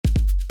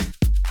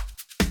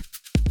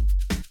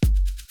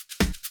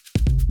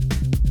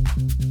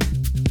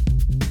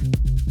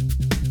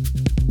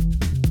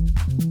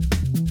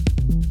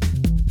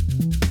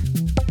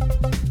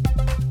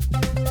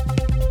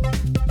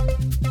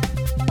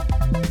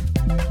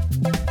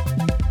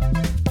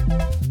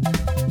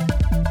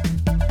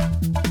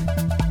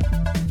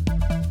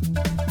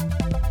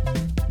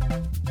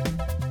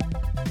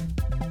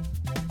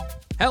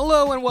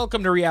Hello and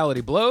welcome to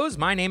Reality Blows.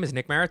 My name is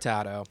Nick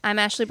Maritato. I'm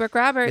Ashley Brooke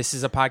Roberts. This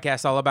is a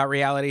podcast all about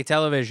reality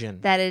television.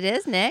 That it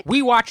is, Nick.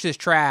 We watch this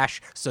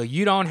trash so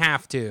you don't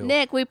have to.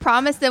 Nick, we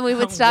promised that we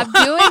would stop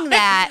doing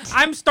that.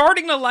 I'm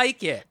starting to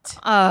like it.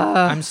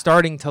 I'm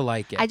starting to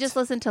like it. I just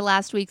listened to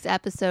last week's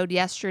episode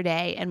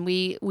yesterday, and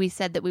we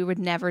said that we would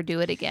never do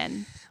it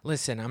again.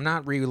 Listen, I'm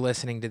not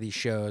re-listening to these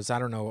shows. I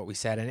don't know what we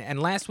said.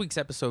 And last week's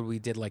episode we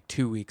did like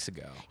 2 weeks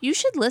ago. You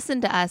should listen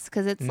to us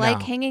because it's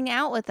like hanging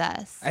out with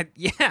us.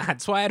 Yeah,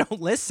 that's why I don't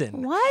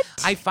listen. What?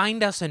 I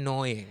find us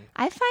annoying.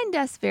 I find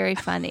us very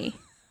funny.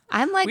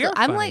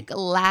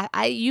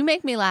 You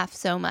make me laugh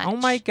so much. Oh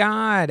my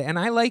God. And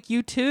I like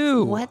you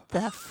too. What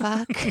the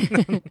fuck?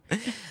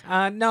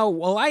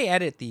 No, I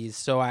edit these.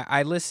 So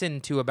I listen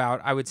to about,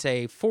 I would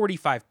say,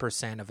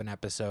 45% of an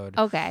episode.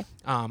 Okay.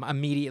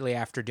 Immediately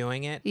after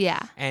doing it. Yeah.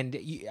 And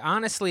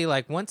honestly,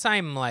 like once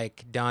I'm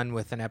like done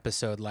with an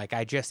episode, like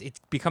it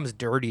becomes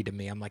dirty to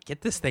me. I'm like,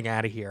 get this thing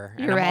out of here.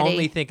 You're I'm ready.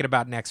 only thinking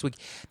about next week.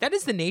 That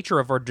is the nature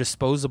of our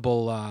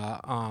disposable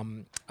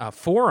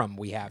forum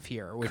we have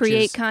here. Which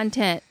Create is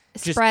content.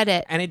 Spread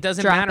it. And it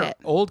doesn't Drop matter. it.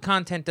 Old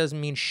content doesn't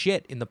mean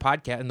shit in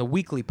the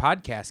weekly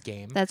podcast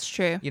game. That's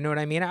true. You know what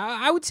I mean?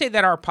 I would say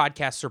that our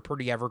podcasts are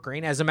pretty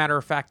evergreen. As a matter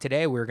of fact,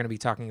 today we're going to be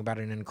talking about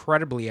an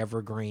incredibly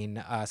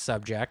evergreen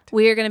subject.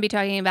 We are going to be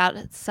talking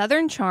about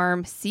Southern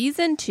Charm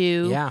Season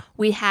 2. Yeah.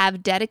 We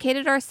have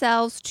dedicated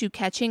ourselves to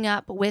catching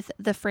up with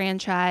the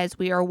franchise.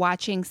 We are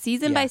watching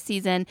season by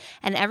season,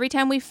 and every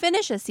time we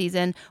finish a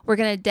season, we're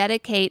going to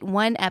dedicate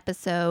one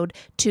episode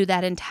to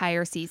that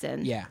entire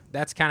season. Yeah,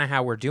 that's kind of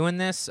how we're doing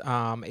this.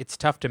 It's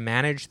tough to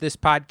manage this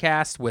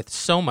podcast with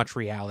so much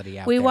reality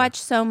out there. We watch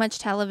so much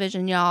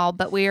television, y'all,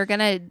 but we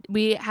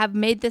have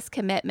made this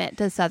commitment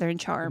to Southern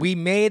Charm. We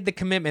made the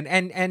commitment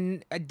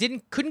and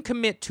couldn't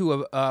commit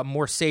to a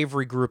more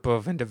savory group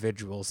of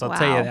individuals. I'll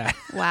tell you that.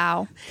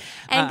 Wow.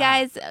 And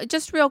guys,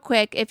 just real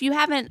quick, if you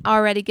haven't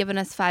already given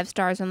us 5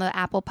 stars on the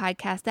Apple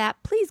Podcast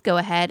app, please go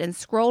ahead and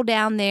scroll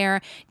down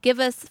there, give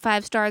us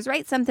 5 stars,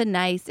 write something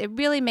nice. It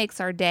really makes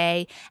our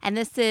day. And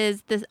this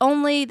is the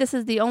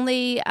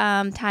only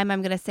time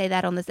I'm going to say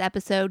that on this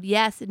episode.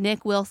 Yes,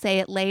 Nick will say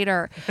it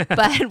later,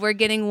 but we're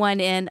getting one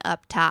in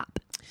up top.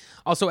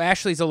 Also,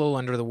 Ashley's a little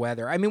under the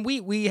weather. I mean,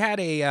 we had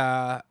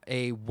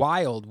a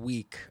wild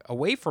week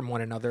away from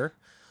one another,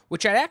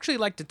 which I'd actually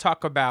like to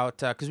talk about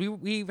because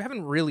we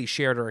haven't really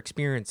shared our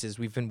experiences.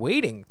 We've been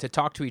waiting to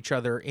talk to each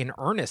other in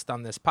earnest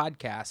on this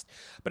podcast.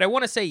 But I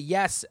want to say,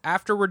 yes,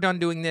 after we're done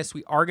doing this,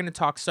 we are going to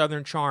talk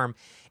Southern Charm.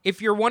 If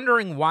you're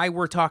wondering why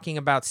we're talking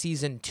about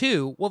Season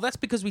 2, well, that's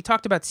because we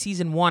talked about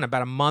Season 1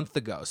 about a month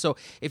ago. So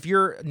if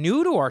you're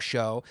new to our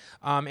show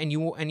and you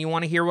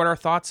want to hear what our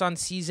thoughts on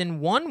Season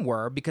 1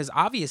 were, because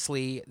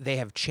obviously they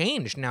have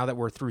changed now that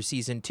we're through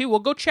Season 2, well,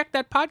 go check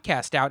that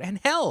podcast out. And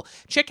hell,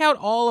 check out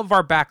all of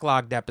our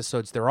backlogged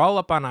episodes. They're all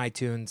up on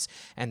iTunes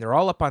and they're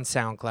all up on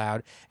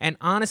SoundCloud. And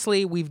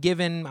honestly, we've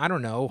given, I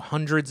don't know,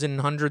 hundreds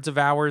and hundreds of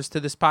hours to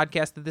this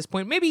podcast at this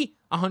point, maybe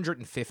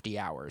 150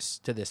 hours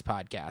to this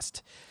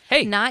podcast.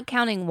 Hey, not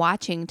counting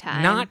watching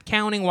time. Not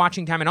counting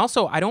watching time. And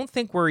also, I don't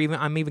think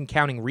I'm even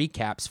counting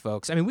recaps,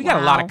 folks. I mean, we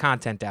got a lot of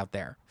content out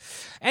there.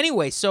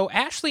 Anyway, so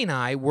Ashley and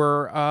I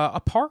were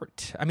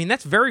apart. I mean,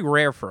 that's very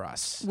rare for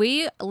us.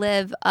 We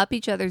live up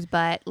each other's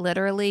butt,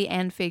 literally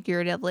and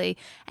figuratively.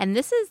 And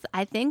this is,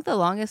 I think, the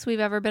longest we've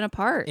ever been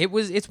apart.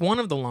 It's one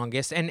of the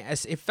longest. And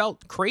it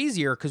felt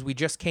crazier because we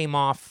just came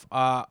off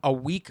a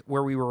week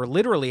where we were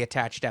literally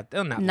attached at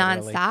not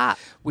literally. Nonstop.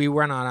 We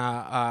went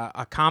on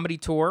a comedy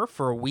tour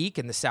for a week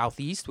in the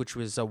Southeast, which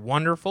was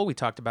wonderful. We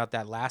talked about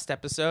that last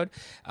episode.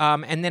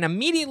 And then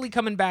immediately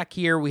coming back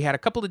here, we had a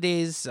couple of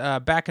days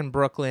back in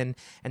Brooklyn.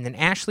 And then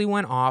Ashley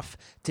went off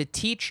to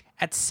teach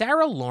at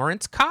Sarah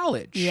Lawrence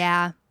College.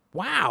 Yeah.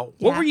 Wow.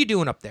 What were you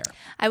doing up there?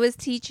 I was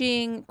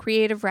teaching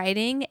creative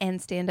writing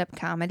and stand-up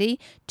comedy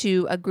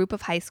to a group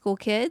of high school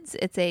kids.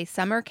 It's a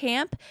summer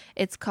camp.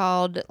 It's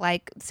called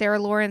Sarah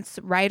Lawrence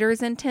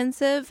Writers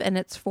Intensive, and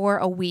it's for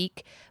a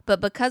week. But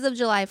because of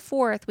July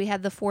 4th, we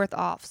had the 4th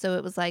off. So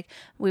it was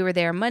we were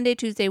there Monday,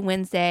 Tuesday,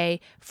 Wednesday,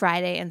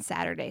 Friday, and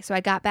Saturday. So I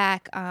got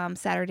back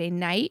Saturday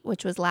night,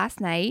 which was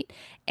last night,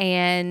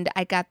 and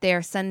I got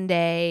there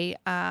Sunday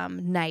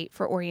night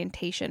for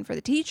orientation for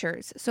the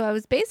teachers. So I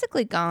was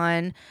basically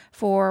gone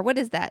for,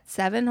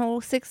 7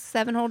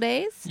 whole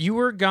days? You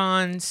were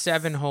gone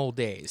 7 whole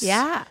days.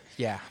 Yeah.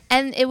 Yeah.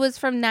 And it was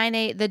from 9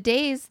 a.m. The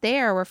days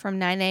there were from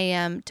 9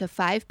 a.m. to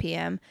 5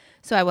 p.m.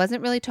 So I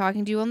wasn't really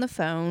talking to you on the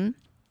phone.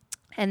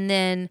 And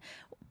then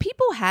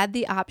people had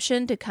the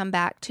option to come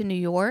back to New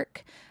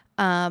York,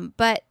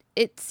 but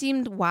it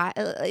seemed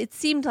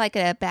like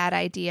a bad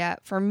idea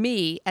for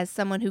me as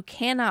someone who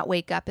cannot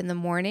wake up in the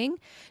morning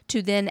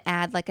to then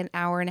add an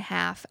hour and a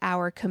half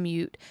hour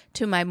commute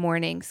to my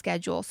morning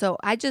schedule. So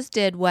I just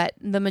did what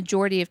the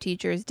majority of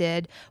teachers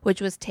did, which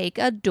was take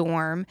a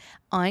dorm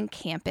on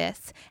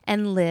campus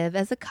and live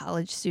as a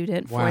college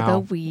student for the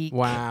week.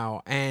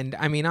 Wow. And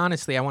I mean,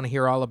 honestly, I want to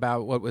hear all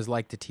about what it was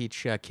like to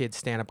teach kids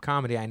stand-up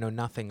comedy. I know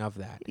nothing of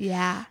that.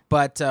 Yeah.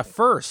 But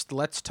first,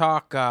 let's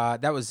talk.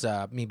 That was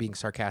me being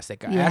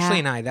sarcastic. Yeah. Ashley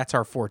and I, that's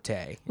our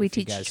forte. We if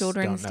you teach guys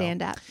children don't know.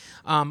 stand-up.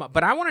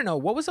 But I want to know,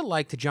 what was it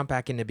like to jump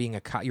back into being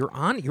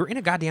you're in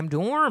a goddamn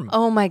dorm.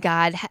 Oh my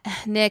God,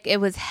 Nick, it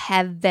was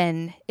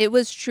heaven. It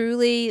was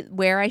truly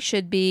where I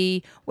should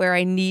be, where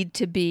I need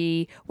to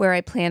be, where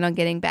I plan on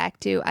getting back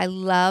to. I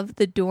love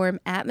the dorm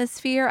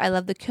atmosphere. I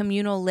love the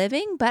communal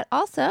living, but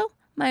also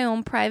my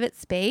own private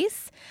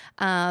space.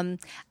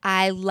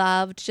 I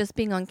loved just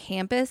being on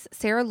campus.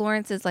 Sarah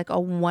Lawrence is like a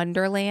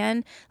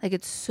wonderland. Like,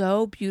 it's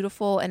so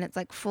beautiful, and it's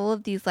like full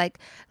of these like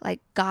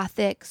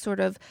Gothic sort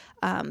of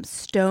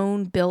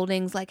stone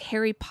buildings, like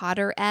Harry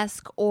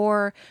Potter-esque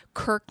or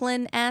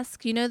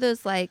Kirkland-esque. You know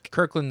those like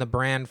Kirkland, the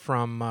brand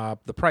from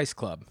the Price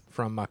Club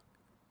from.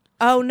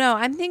 Oh, no,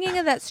 I'm thinking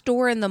of that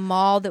store in the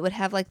mall that would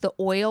have like the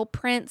oil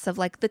prints of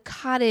like the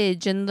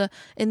cottage and the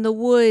in the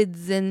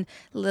woods, and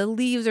the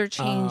leaves are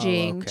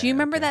changing. okay, Do you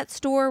remember okay. that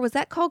store? Was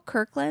that called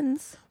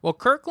Kirkland's? Well,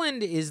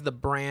 Kirkland is the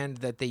brand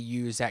that they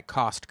use at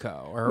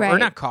Costco, or Right.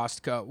 not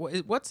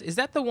Costco. Is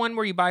that the one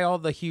where you buy all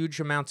the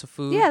huge amounts of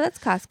food? Yeah, that's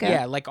Costco.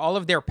 Yeah, like all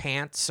of their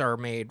pants are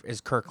made as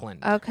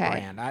Kirkland Okay.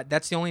 brand.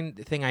 That's the only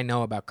thing I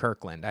know about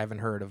Kirkland. I haven't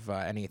heard of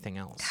anything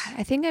else.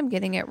 I think I'm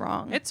getting it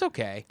wrong. It's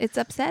okay. It's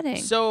upsetting.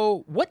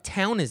 So, what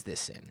town is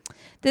this in?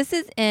 This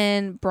is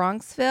in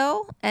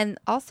Bronxville and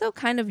also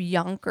kind of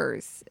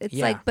Yonkers. It's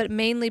Yeah. but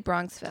mainly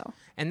Bronxville.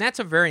 And that's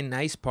a very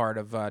nice part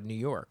of New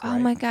York, right? Oh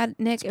my God,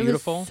 Nick, it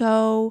beautiful. was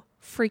so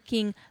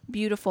freaking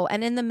beautiful.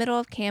 And in the middle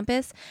of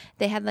campus,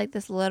 they had like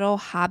this little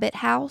hobbit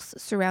house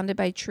surrounded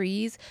by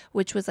trees,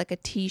 which was like a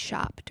tea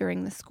shop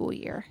during the school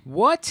year.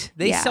 What?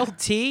 They Yeah. sell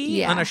tea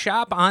Yeah. on a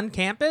shop on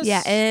campus?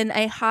 Yeah, in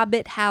a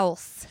hobbit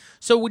house.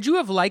 So would you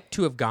have liked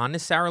to have gone to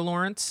Sarah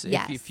Lawrence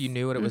Yes. if you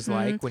knew what it was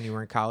like when you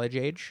were in college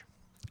age?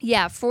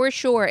 Yeah, for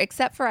sure.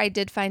 Except for I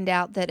did find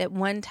out that at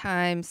one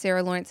time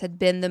Sarah Lawrence had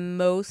been the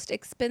most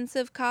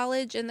expensive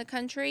college in the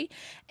country,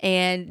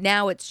 and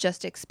now it's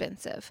just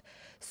expensive.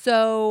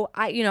 So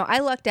I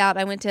lucked out.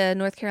 I went to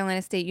North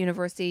Carolina State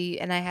University,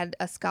 and I had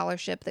a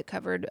scholarship that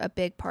covered a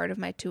big part of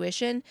my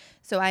tuition.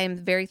 So I am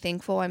very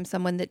thankful. I'm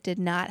someone that did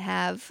not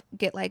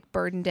get like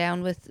burdened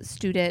down with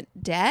student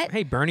debt.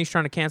 Hey, Bernie's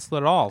trying to cancel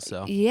it all,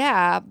 so.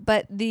 Yeah,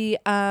 but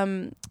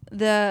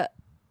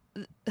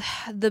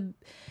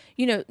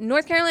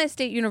North Carolina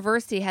State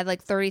University had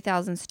like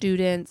 30,000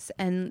 students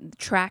and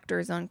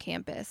tractors on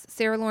campus.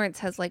 Sarah Lawrence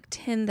has like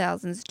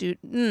 5,000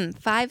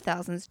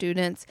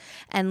 students,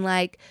 and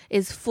like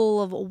is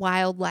full of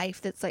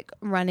wildlife that's like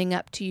running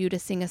up to you to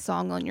sing a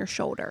song on your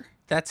shoulder.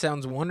 That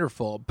sounds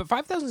wonderful. But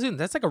 5,000 students,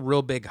 that's like a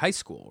real big high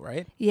school,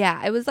 right?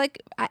 Yeah, it was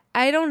like,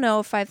 I don't know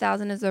if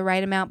 5,000 is the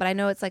right amount, but I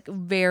know it's like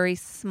very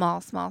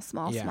small.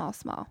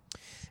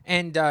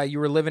 And you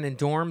were living in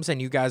dorms,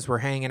 and you guys were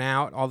hanging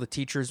out. All the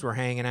teachers were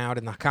hanging out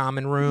in the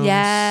common rooms.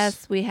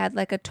 Yes, we had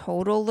like a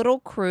total little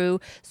crew.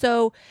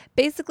 So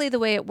basically the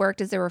way it worked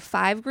is there were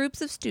 5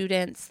 groups of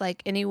students,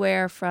 like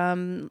anywhere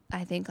from,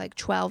 I think, like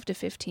 12 to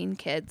 15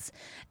 kids.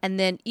 And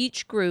then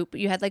each group,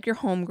 you had like your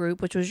home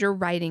group, which was your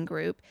writing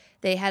group.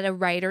 They had a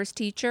writer's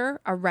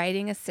teacher, a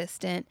writing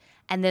assistant,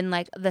 and then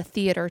like the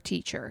theater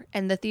teacher.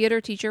 And the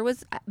theater teacher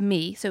was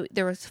me. So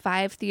there was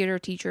 5 theater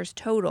teachers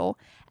total.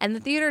 And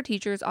the theater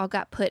teachers all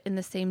got put in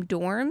the same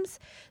dorms.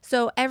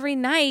 So every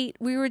night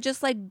we were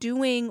just like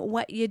doing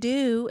what you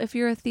do if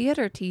you're a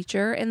theater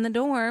teacher in the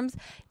dorms.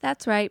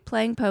 That's right,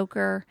 playing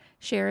poker,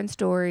 sharing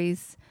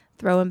stories,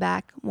 throwing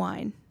back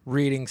wine.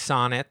 Reading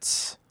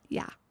sonnets.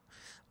 Yeah.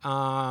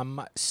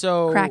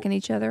 So Cracking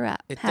each other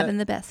up, It having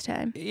the best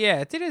time.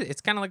 Yeah,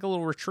 it's kind of like a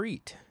little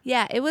retreat.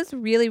 Yeah, it was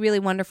really, really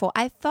wonderful.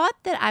 I thought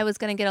that I was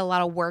going to get a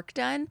lot of work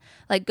done.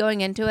 Like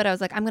going into it, I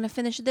was like, I'm going to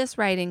finish this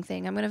writing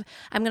thing. I'm going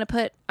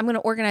to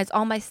organize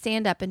all my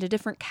stand up into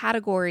different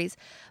categories.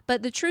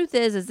 But the truth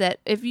is that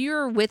if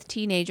you're with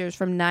teenagers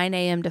from 9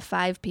 a.m. to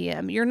 5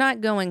 p.m., you're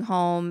not going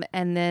home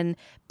and then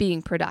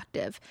being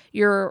productive.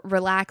 You're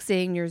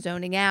relaxing, you're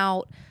zoning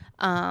out.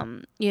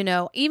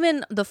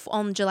 Even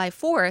on July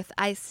 4th,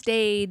 I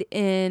stayed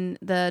in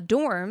the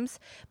dorms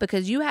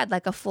because you had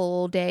like a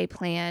full day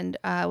planned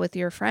with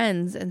your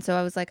friends. And so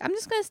I was like, I'm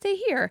just going to stay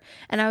here.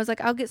 And I was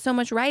like, I'll get so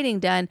much writing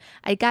done.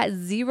 I got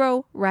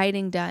 0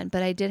 writing done,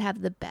 but I did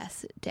have the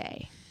best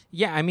day.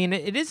 Yeah, I mean,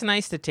 it is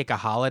nice to take a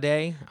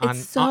holiday on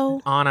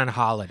a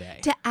holiday.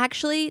 To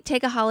actually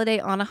take a holiday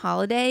on a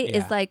holiday Yeah.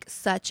 is like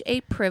such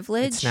a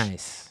privilege. It's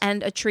nice.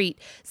 And a treat.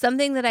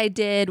 Something that I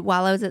did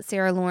while I was at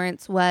Sarah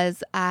Lawrence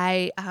was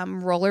I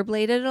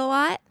rollerbladed a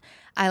lot.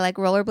 I like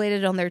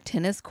rollerbladed on their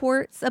tennis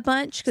courts a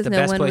bunch because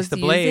no one was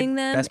using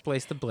them. Best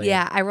place to blade.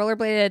 Yeah, I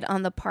rollerbladed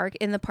on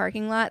in the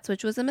parking lots,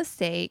 which was a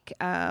mistake.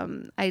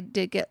 I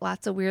did get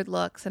lots of weird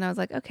looks, and I was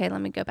like, okay, let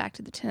me go back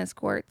to the tennis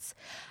courts.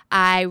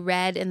 I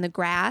read in the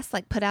grass,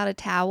 like put out a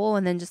towel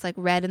and then just like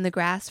read in the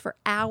grass for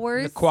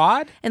hours. The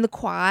quad? In the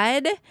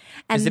quad.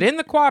 And Is it in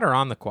the quad or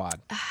on the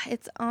quad?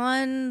 it's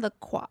on the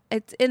quad.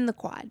 It's in the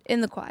quad.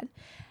 In the quad.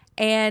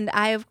 And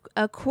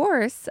of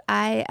course,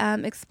 I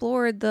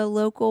explored the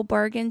local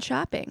bargain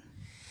shopping.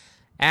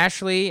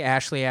 Ashley,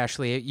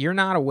 you're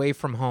not away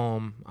from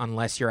home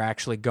unless you're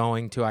actually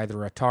going to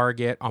either a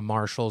Target, a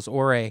Marshall's,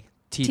 or a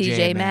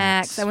TJ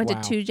Maxx. I went to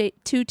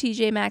two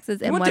TJ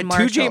Maxxes and one Marshalls.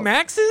 Marshall's. Two TJ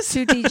Maxxes?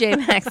 Two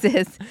TJ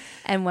Maxxes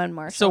and one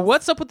Marshall's. So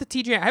what's up with the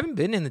TJ? I haven't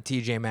been in the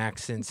TJ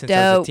Maxx since I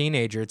was a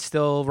teenager. It's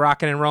still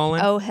rocking and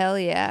rolling? Oh, hell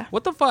yeah.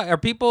 What the fuck? Are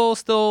people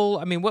still,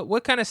 I mean,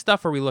 what kind of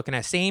stuff are we looking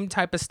at? Same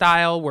type of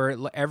style where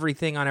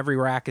everything on every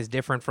rack is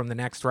different from the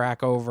next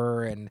rack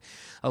over, and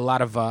a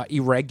lot of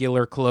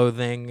irregular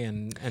clothing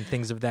and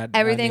things of that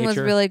Everything was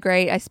nature? really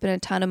great. I spent a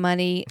ton of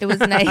money. It was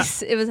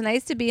nice. It was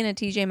nice to be in a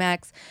TJ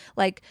Maxx.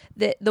 Like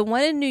the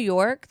one in New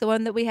York, the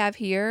one that we have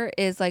here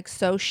is like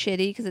so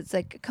shitty because it's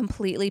like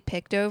completely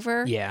picked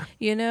over. Yeah.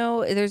 You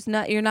know,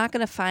 you're not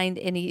going to find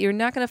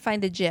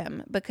a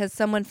gym because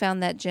someone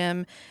found that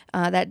gym,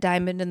 that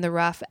diamond in the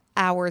rough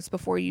hours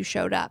before you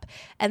showed up.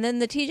 And then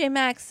the TJ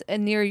Maxx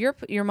near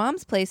your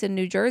mom's place in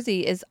New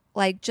Jersey is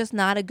like just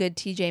not a good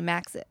TJ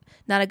Maxx.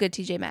 Not a good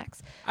TJ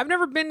Maxx. I've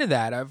never been to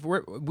that.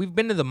 We've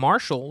been to the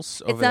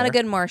Marshalls over It's not there. a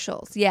good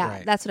Marshalls. Yeah,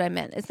 Right. That's what I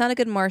meant. It's not a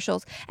good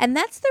Marshalls. And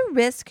that's the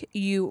risk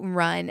you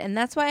run. And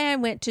that's why I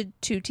went to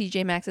two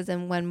TJ Maxxes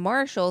and one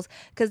Marshalls,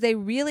 because they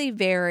really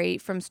vary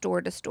from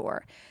store to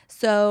store.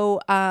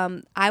 So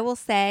I will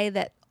say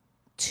that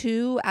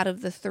 2 out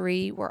of the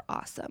 3 were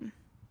awesome.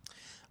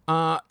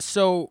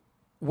 So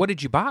what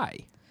did you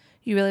buy?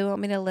 You really want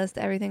me to list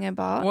everything I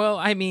bought? Well,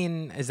 I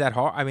mean, is that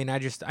hard? I mean,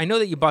 I know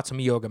that you bought some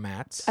yoga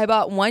mats. I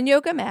bought one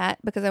yoga mat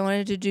because I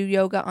wanted to do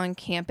yoga on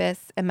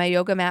campus, and my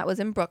yoga mat was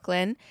in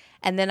Brooklyn.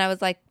 And then I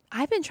was like,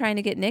 I've been trying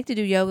to get Nick to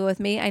do yoga with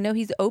me. I know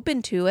he's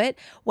open to it.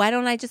 Why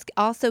don't I just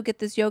also get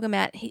this yoga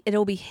mat?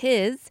 It'll be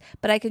his,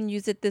 but I can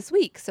use it this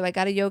week. So I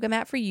got a yoga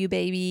mat for you,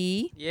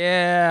 baby.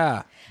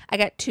 Yeah. I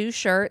got 2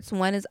 shirts.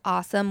 One is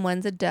awesome.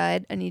 One's a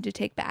dud. I need to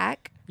take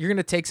back. You're going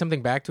to take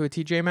something back to a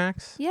TJ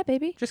Maxx? Yeah,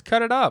 baby. Just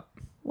cut it up.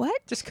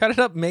 What? Just cut it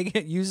up,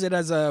 use it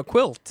as a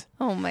quilt.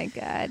 Oh my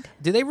God.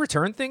 Do they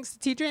return things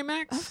to TJ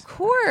Maxx? Of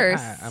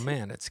course.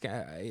 Man,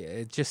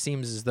 it just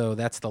seems as though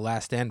that's the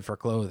last end for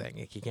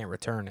clothing. You can't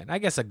return it. I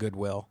guess a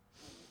Goodwill.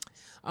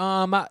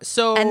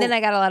 So And then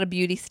I got a lot of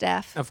beauty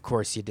stuff. Of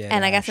course you did.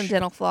 And I got Ash. some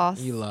dental floss.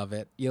 You love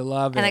it.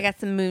 And I got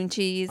some moon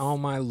cheese. Oh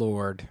my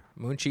Lord.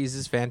 Moon cheese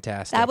is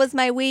fantastic. That was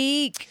my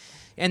week.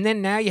 And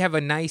then now you have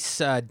a nice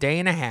day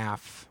and a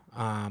half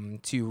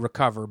to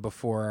recover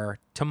before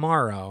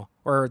tomorrow,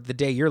 or the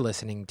day you're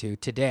listening to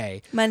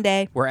today,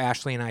 Monday, where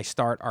Ashley and I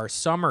start our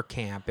summer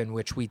camp in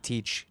which we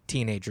teach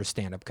teenagers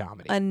stand-up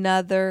comedy.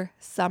 Another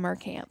summer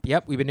camp.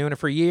 Yep, we've been doing it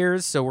for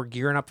years, so we're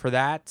gearing up for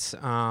that.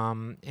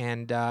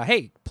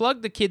 Hey,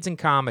 plug the kids in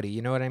comedy.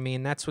 You know what I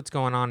mean? That's what's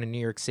going on in New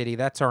York City.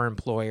 That's our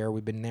employer.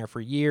 We've been there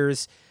for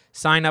years.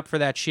 Sign up for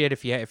that shit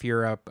if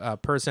you're a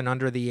person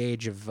under the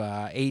age of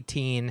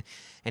 18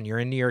 and you're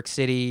in New York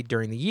City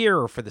during the year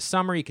or for the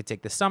summer. You could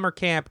take the summer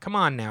camp. Come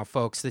on now,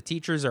 folks. The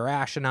teachers are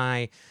Ash and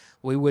I.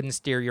 We wouldn't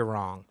steer you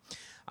wrong.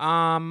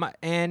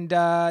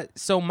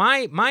 So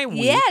my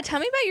week. Yeah, tell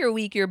me about your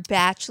week, your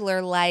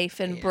bachelor life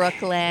in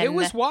Brooklyn. It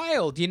was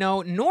wild.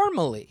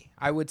 Normally,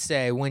 I would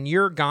say when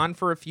you're gone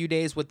for a few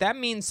days, what that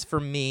means for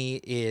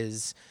me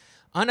is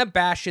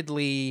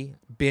unabashedly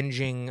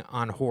binging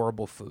on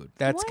horrible food.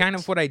 That's kind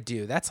of what I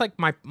do. That's like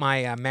my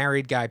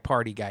married guy,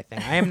 party guy thing.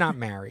 I am not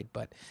married,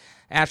 but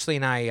Ashley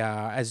and I,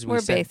 as we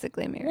we're said,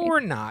 basically married. we're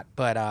not,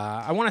 but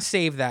I want to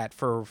save that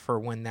for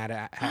when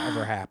that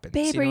ever happens.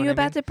 Babe, You know are what you I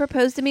about mean? to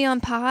propose to me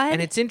on pod?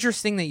 And it's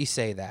interesting that you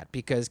say that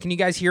because can you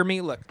guys hear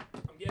me? Look,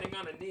 I'm getting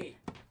on a knee.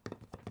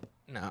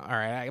 No, all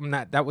right. I'm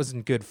not. That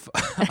wasn't good.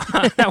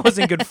 That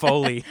wasn't good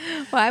Foley.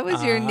 Why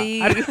was your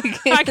knee?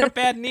 I got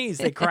bad knees.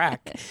 They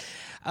crack.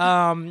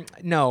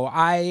 No,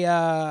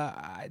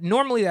 I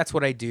normally that's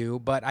what I do,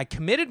 but I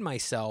committed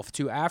myself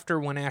to after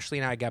when Ashley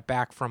and I got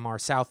back from our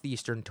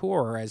southeastern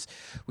tour, as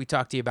we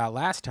talked to you about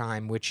last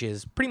time, which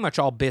is pretty much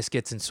all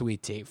biscuits and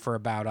sweet tea for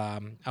about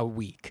a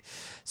week.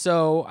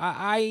 So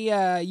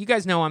you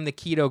guys know I'm the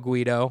Keto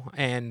Guido,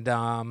 and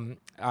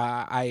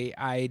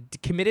I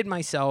committed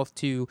myself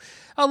to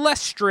a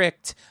less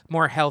strict,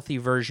 more healthy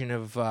version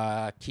of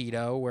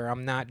keto, where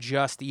I'm not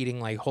just eating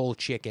like whole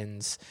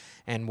chickens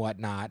and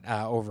whatnot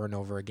over and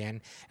over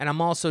again. And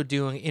I'm also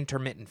doing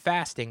intermittent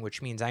fasting,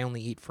 which means I only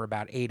eat for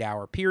about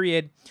 8-hour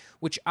period,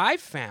 which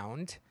I've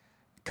found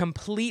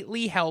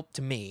completely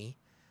helped me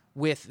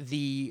with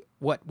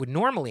what would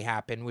normally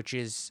happen, which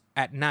is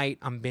at night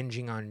I'm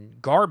binging on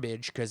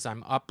garbage because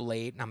I'm up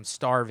late and I'm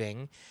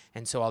starving,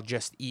 and so I'll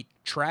just eat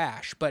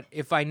trash. But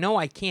if I know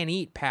I can't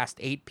eat past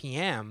 8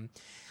 p.m.,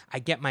 I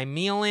get my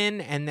meal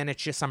in, and then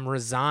it's just I'm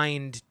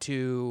resigned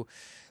to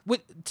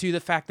the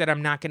fact that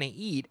I'm not going to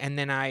eat, and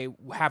then I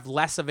have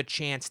less of a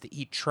chance to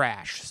eat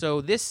trash.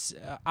 So this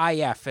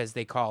IF, as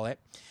they call it,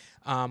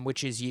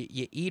 which is you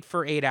eat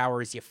for 8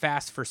 hours, you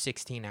fast for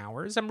 16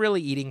 hours. I'm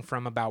really eating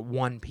from about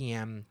 1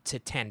 p.m. to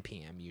 10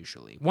 p.m.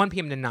 usually, 1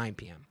 p.m. to 9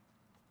 p.m.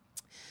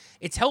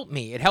 It's helped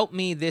me. It helped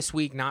me this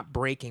week not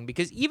breaking,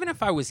 because even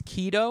if I was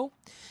keto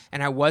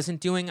and I wasn't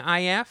doing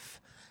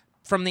IF,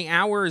 from the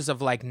hours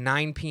of like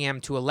 9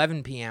 p.m. to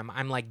 11 p.m.,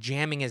 I'm like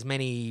jamming as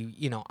many,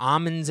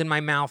 almonds in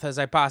my mouth as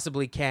I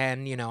possibly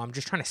can. I'm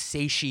just trying to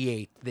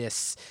satiate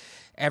this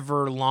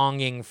ever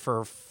longing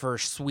for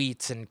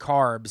sweets and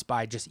carbs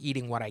by just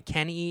eating what I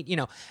can eat.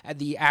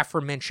 The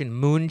aforementioned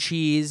moon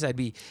cheese, I'd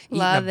be eating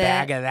Love a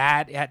bag it. of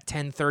that at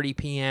 10:30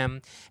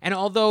 p.m. And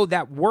although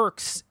that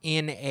works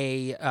in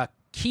a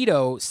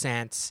keto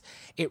sense,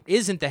 it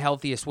isn't the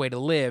healthiest way to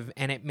live,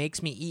 and it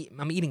makes me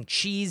I'm eating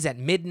cheese at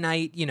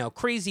midnight,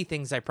 crazy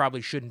things I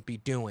probably shouldn't be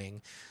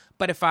doing.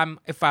 But if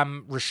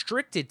I'm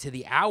restricted to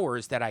the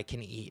hours that I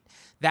can eat,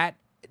 that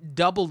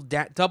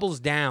doubles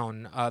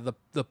down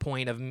the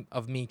point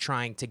of me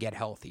trying to get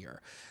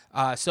healthier.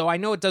 So I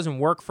know it doesn't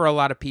work for a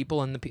lot of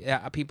people, and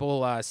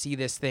people see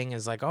this thing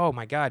as like, oh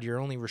my God, you're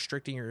only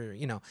restricting your,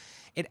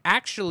 it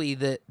actually,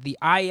 the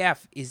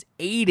IF is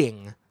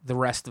aiding the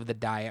rest of the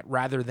diet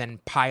rather than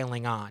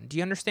piling on. Do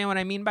you understand what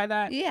I mean by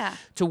that? Yeah.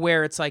 To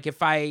where it's like,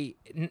 if I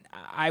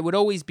would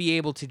always be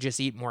able to just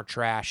eat more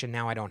trash, and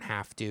now I don't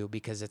have to,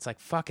 because it's like,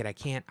 fuck it, I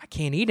can't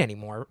eat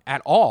anymore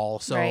at all.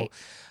 So Right.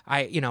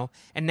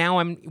 and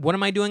now what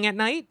am I doing at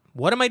night?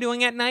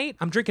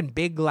 I'm drinking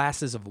big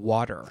glasses of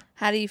water.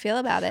 How do you feel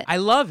about it? I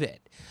love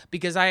it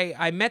because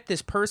I met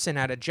this person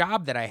at a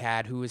job that I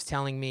had who was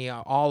telling me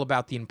all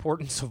about the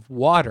importance of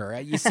water.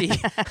 You see,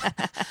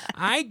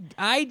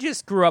 I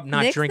just grew up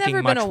not Nick's drinking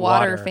never much been a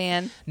water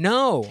fan.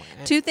 No.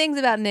 2 things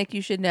about Nick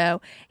you should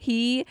know.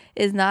 He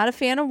is not a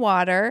fan of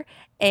water,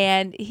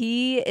 and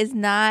he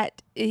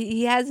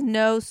has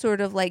no sort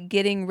of like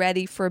getting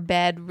ready for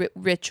bed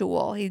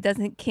ritual. He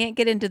can't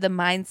get into the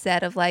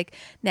mindset of like,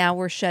 now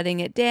we're shutting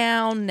it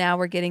down, now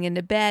we're getting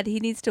into bed. He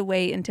needs to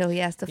wait until he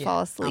has to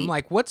fall asleep. I'm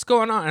like, what's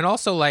going on? And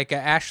also, like,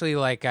 Ashley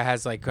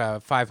has like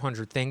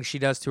 500 things she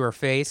does to her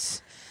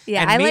face.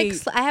 Yeah, And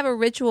I have a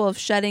ritual of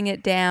shutting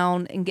it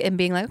down and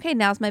being like, okay,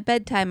 now's my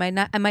bedtime.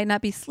 I might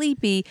not be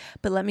sleepy,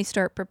 but let me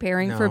start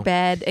preparing for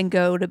bed and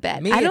go to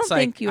bed. Me, I don't it's like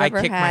think you I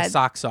ever kick had. my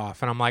socks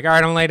off, and I'm like, all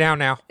right, I'm lay down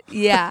now.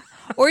 Yeah,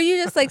 or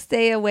you just like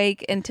stay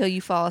awake until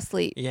you fall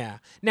asleep. Yeah.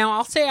 Now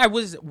I'll say I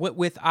was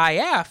with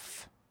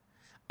IF.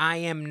 I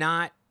am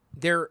not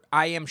there.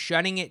 I am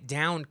shutting it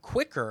down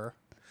quicker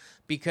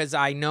because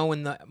I know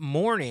in the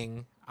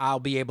morning I'll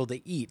be able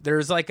to eat.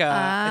 There's like it's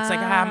like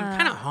I'm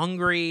kind of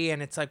hungry,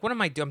 and it's like, what am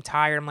I doing? I'm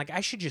tired. I'm like,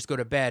 I should just go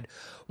to bed.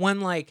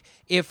 When like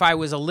if I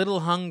was a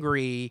little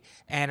hungry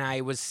and I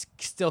was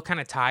still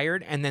kind of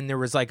tired, and then there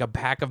was like a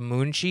pack of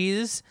moon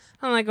cheese,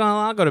 I'm like, well,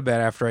 I'll go to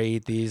bed after I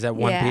eat these at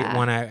 1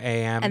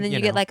 a.m. And then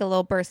you get like a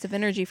little burst of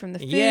energy from the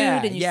food,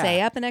 Yeah, and you yeah. stay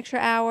up an extra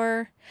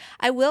hour.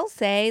 I will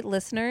say,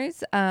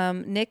 listeners,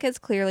 Nick has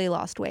clearly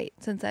lost weight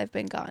since I've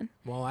been gone.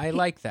 Well, I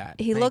like that.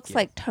 He Thank looks you.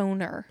 like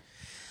toner.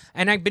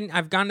 And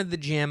I've gone to the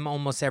gym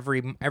almost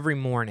every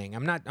morning.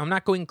 I'm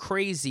not going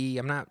crazy.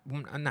 I'm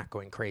not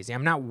going crazy.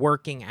 I'm not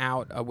working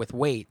out with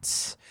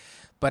weights,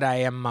 but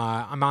I'm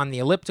on the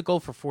elliptical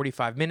for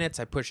 45 minutes.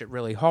 I push it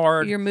really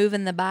hard. You're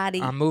moving the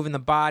body. I'm moving the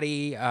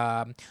body.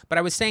 But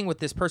I was saying with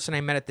this person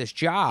I met at this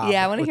job.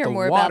 Yeah, I wanna with hear the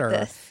more about water,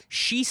 this.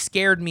 She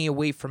scared me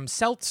away from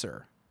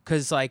seltzer.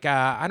 Because, like,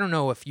 I don't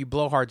know if you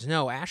blowhards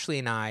know, Ashley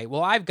and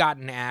I've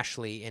gotten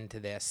Ashley into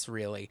this,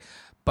 really.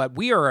 But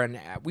we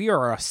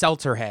are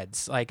seltzer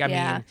heads. Like,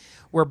 Yeah.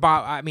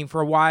 I mean,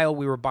 for a while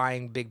we were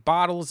buying big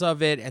bottles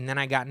of it, and then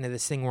I got into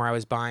this thing where I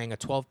was buying a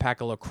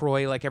 12-pack of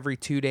LaCroix like every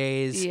 2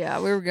 days.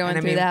 Yeah, we were going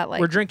And, through that. Like,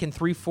 we're drinking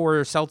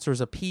 3-4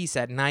 seltzers a piece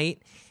at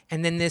night,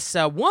 and then this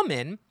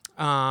woman,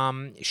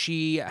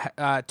 she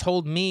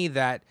told me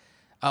that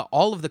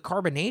all of the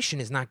carbonation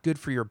is not good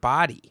for your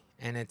body.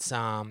 And it's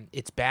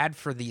bad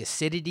for the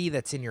acidity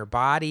that's in your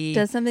body.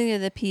 does something to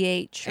the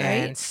pH, right?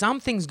 And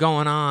something's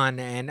going on,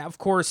 and of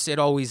course, it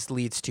always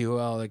leads to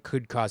it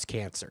could cause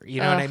cancer.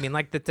 You know what I mean?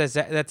 Like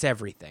that's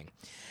everything.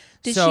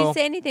 Did So, she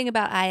say anything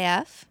about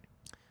IF?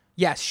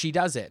 Yes, she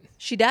does it.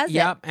 She does it.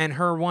 Yep. And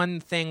her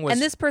one thing was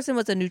And this person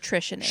was a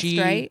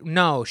nutritionist, right?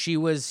 No, she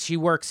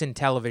works in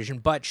television,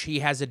 but she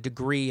has a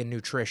degree in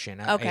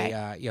nutrition. Okay.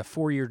 A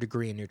 4-year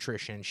degree in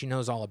nutrition. She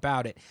knows all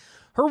about it.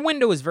 Her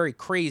window is very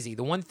crazy.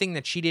 The one thing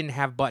that she didn't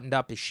have buttoned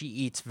up is she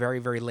eats very,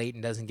 very late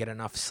and doesn't get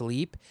enough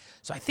sleep.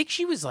 So I think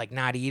she was like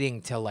not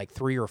eating till like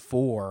 3 or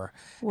 4,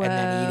 and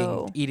then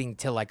Whoa. eating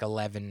till like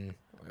 11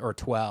 or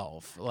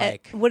 12.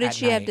 Like, What did at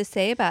she have night. to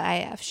say about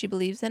IF? She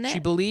believes in it? She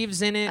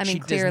believes in it. I mean, She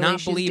does clearly not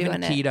she's believe in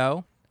doing it.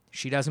 keto.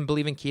 She doesn't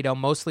believe in keto,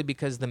 mostly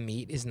because the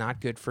meat is not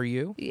good for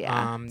you.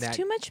 Yeah. That It's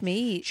too much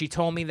meat. She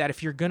told me that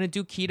if you're going to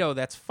do keto,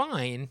 that's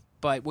fine.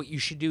 But what you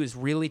should do is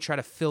really try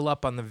to fill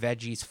up on the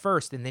veggies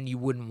first, and then you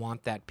wouldn't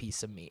want that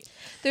piece of meat.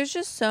 There's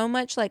just so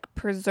much like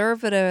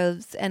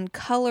preservatives and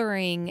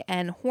coloring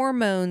and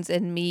hormones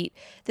in meat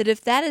that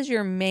if that is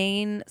your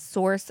main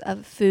source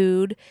of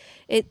food,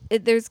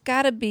 there's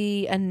got to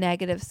be a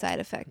negative side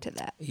effect to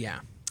that. Yeah.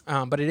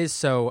 But it is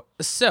so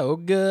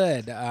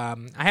good. I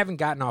haven't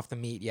gotten off the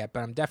meat yet, but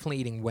I'm definitely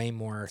eating way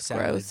more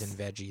salads Gross. and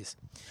veggies.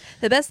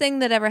 The best thing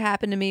that ever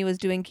happened to me was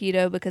doing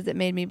keto because it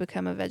made me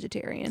become a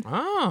vegetarian.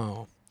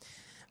 Oh.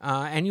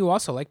 And you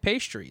also like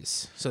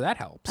pastries, so that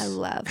helps. I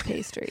love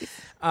pastries.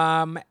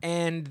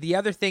 And the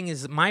other thing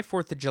is my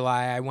 4th of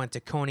July, I went to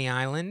Coney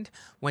Island,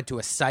 went to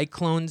a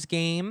Cyclones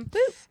game,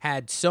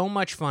 had so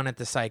much fun at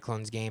the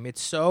Cyclones game.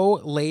 It's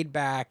so laid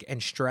back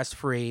and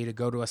stress-free to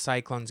go to a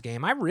Cyclones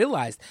game. I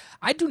realized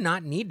I do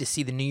not need to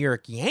see the New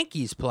York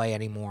Yankees play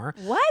anymore.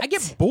 What? I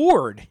get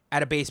bored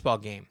at a baseball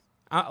game.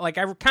 I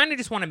kind of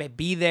just want to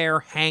be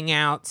there, hang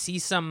out, see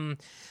some...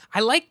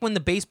 I like when the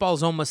baseball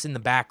is almost in the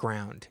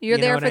background. You're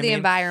you know there what for I the mean?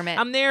 environment.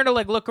 I'm there to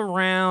look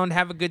around,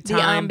 have a good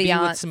time, be with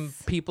ambiance. some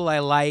people I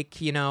like,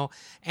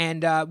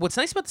 And what's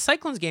nice about the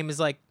Cyclones game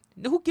is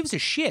who gives a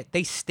shit?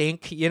 They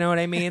stink, you know what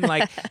I mean?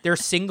 Like they're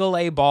single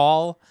A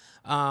ball,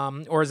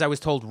 or as I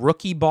was told,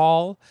 rookie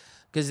ball,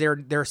 because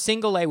they're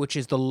single A, which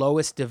is the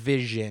lowest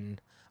division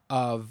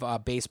of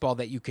baseball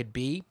that you could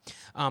be.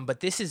 But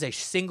this is a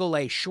single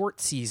A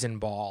short season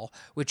ball,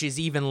 which is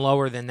even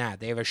lower than that.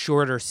 They have a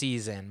shorter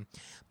season.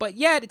 But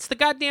yet, it's the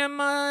goddamn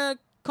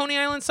Coney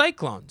Island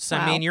Cyclones. Wow.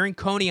 I mean, you're in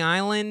Coney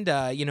Island.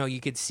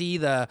 You could see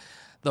the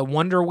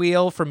Wonder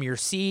Wheel from your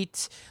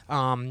seat.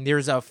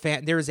 There's a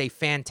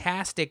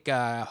fantastic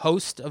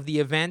host of the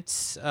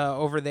events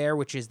over there,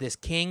 which is this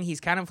king.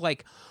 He's kind of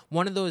like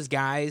one of those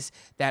guys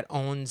that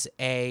owns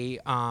a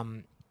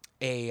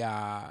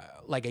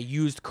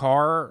used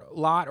car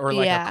lot or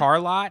like a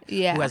car lot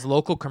who has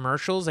local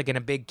commercials like in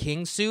a big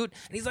King suit,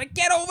 and he's like,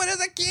 get over to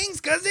the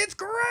Kings because it's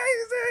crazy.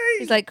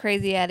 He's like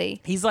Crazy Eddie.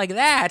 He's like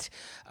that,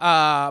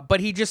 but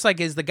he just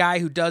is the guy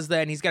who does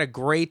that, and he's got a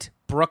great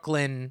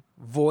Brooklyn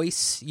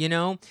voice,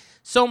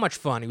 so much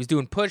fun. He was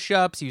doing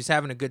push-ups, he was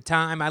having a good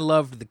time. I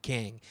loved the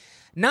King.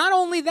 Not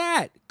only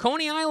that,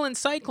 Coney Island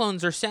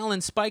Cyclones are selling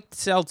spiked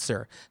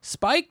seltzer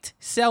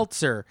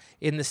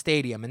in the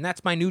stadium, and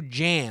that's my new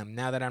jam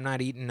now that I'm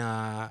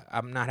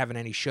not having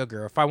any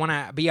sugar. If I want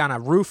to be on a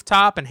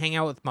rooftop and hang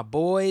out with my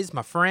boys,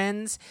 my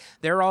friends,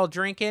 they're all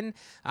drinking,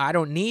 I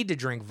don't need to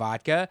drink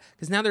vodka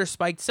because now there's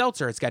spiked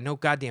seltzer. It's got no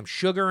goddamn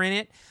sugar in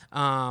it,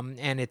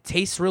 and it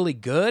tastes really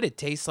good. It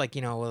tastes like,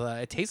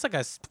 it tastes like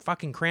a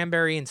fucking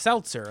cranberry and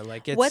seltzer.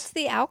 What's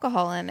the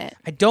alcohol in it?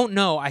 I don't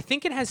know. I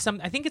think it has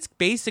I think it's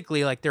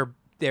basically like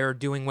they're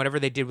doing whatever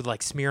they did with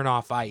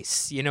Smirnoff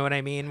Ice. You know what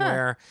I mean? Huh.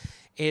 Where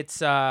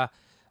it's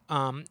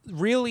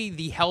really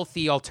the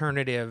healthy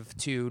alternative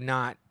to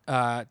not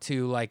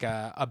to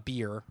a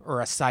beer or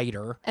a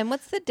cider. And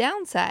what's the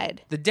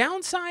downside? The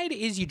downside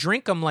is you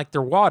drink them like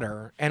they're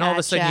water, and all of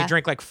a sudden you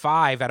drink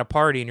 5 at a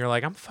party, and you're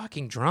like, I'm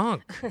fucking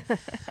drunk.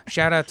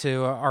 Shout out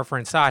to our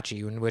friend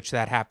Sachi, in which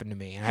that happened to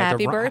me. And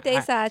Happy birthday,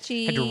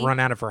 Sachi. I had to run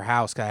out of her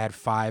house because I had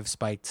 5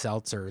 spiked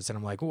seltzers, and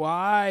I'm like,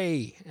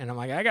 why? And I'm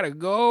like, I gotta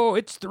go.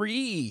 It's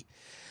 3.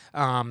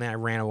 And I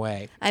ran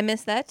away. I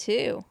missed that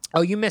too.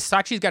 Oh, you missed.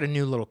 Sachi's got a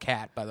new little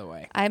cat, by the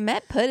way. I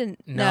met Puddin'.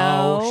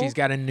 No, she's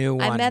got a new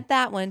one. I met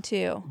that one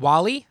too.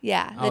 Wally?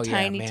 Yeah, the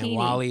tiny teeny.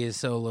 Wally is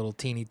so little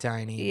teeny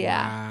tiny.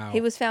 Yeah. Wow.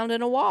 He was found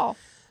in a wall.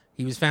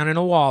 He was found in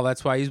a wall.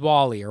 That's why he's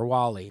Wally or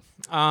Wally.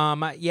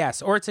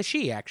 Yes, or it's a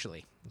she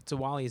actually. It's a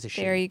Wally is a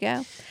she. There you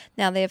go.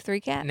 Now they have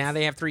 3 cats. Now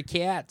they have 3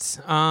 cats.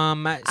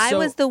 I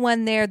was the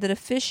one there that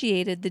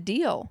officiated the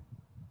deal.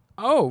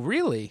 Oh,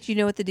 really? Do you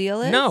know what the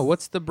deal is? No.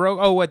 What's the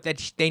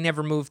they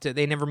never moved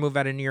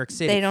out of New York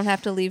City. They don't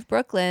have to leave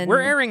Brooklyn. We're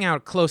airing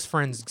out close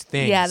friends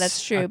things. Yeah,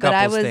 that's true. But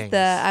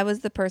I was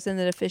the person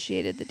that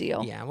officiated the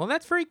deal. Yeah, well,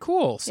 that's very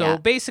cool. So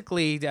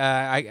basically,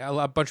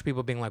 a bunch of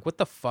people being like, "What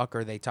the fuck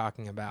are they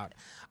talking about?"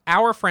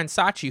 Our friend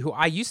Sachi, who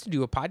I used to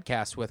do a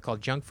podcast with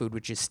called Junk Food,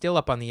 which is still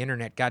up on the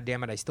internet. God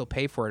damn it, I still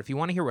pay for it. If you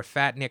want to hear what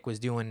Fat Nick was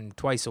doing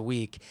twice a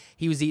week,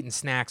 he was eating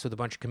snacks with a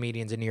bunch of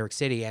comedians in New York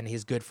City, and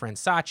his good friend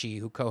Sachi,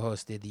 who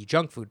co-hosted the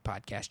Junk Food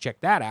podcast. Check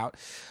that out.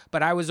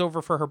 But I was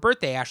over for her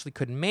birthday. Ashley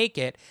couldn't make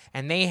it,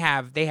 and they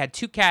had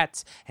 2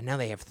 cats, and now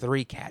they have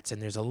 3 cats, and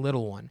there's a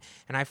little one.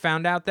 And I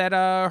found out that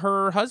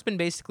her husband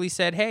basically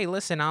said, "Hey,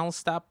 listen, I'll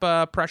stop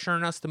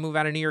pressuring us to move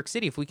out of New York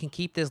City if we can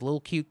keep this little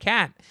cute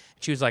cat."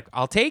 She was like,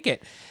 "I'll take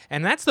it."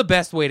 And that's the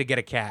best way to get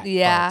a cat.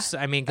 Yeah. Folks.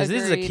 I mean, because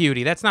this is a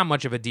cutie. That's not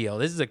much of a deal.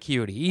 This is a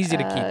cutie. Easy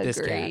to keep this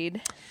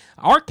cat.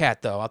 Our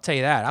cat, though, I'll tell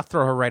you that. I'll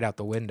throw her right out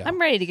the window. I'm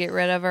ready to get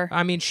rid of her.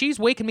 I mean, she's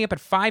waking me up at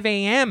 5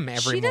 a.m.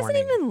 every morning. She doesn't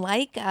even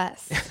like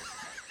us.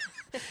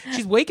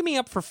 She's waking me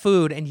up for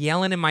food and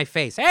yelling in my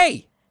face,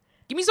 "Hey,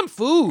 give me some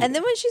food." And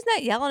then when she's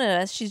not yelling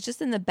at us, she's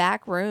just in the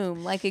back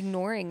room,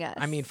 ignoring us.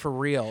 I mean, for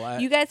real.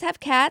 You guys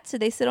have cats? Do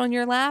they sit on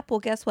your lap? Well,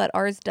 guess what?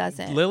 Ours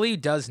doesn't. Lily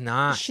does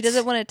not. She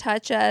doesn't want to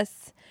touch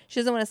us. She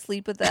doesn't want to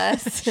sleep with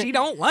us. She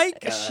don't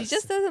like us. She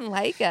just doesn't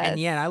like us. And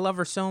yet, I love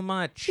her so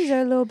much. She's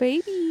our little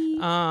baby.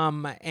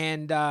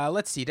 And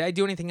let's see. Did I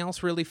do anything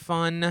else really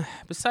fun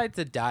besides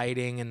the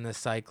dieting and the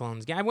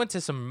Cyclones? I went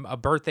to a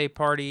birthday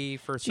party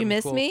for some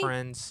cool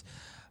friends.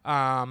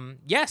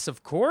 Yes,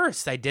 of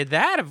course, I did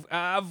that.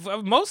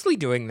 Of mostly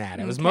doing that.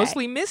 I was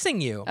mostly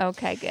missing you.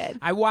 Okay, good.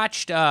 I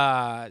watched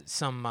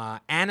some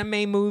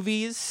anime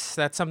movies.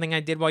 That's something I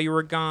did while you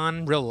were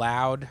gone, real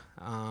loud.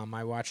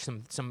 I watched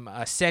some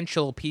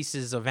essential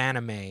pieces of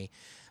anime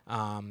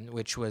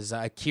which was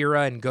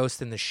Akira and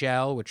Ghost in the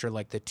Shell, which are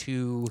like the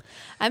two.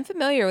 I'm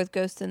familiar with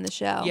Ghost in the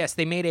Shell. Yes,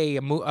 they made a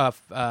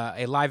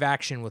live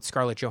action with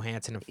Scarlett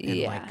Johansson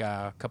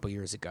Yeah. a couple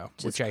years ago,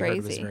 Just which I heard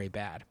was crazy. very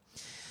bad.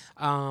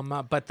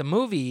 But the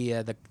movie,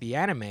 the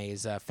anime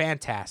is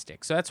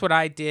fantastic. So that's what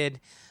I did.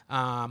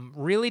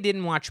 Really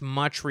didn't watch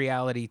much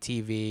reality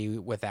TV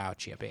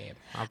without you, babe.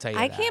 I'll tell you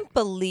I that. can't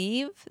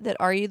believe that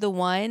Are You the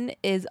One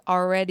is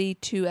already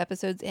 2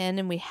 episodes in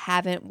and we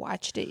haven't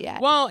watched it yet.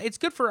 Well, it's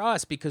good for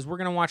us because we're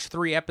going to watch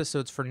 3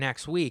 episodes for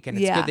next week, and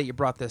it's Yeah. good that you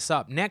brought this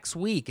up. Next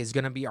week is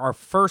going to be our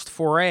first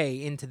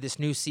foray into this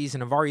new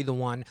season of Are You the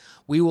One?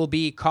 We will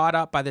be caught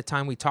up by the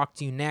time we talk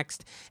to you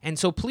next, and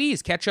so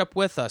please catch up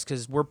with us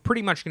because we're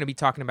pretty much going to be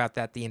talking about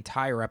that the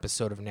entire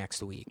episode of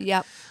next week.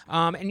 Yep.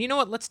 And you know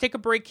what? Let's take a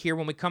break here.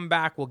 When we come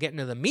back, we'll get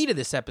into the meat of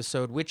this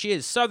episode, which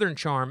is Southern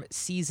Charm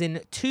Season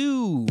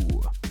 2.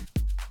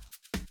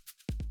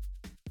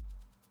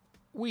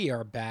 We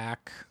are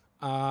back.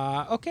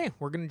 Okay,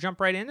 we're going to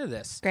jump right into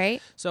this.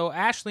 Great. So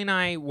Ashley and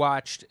I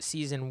watched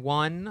Season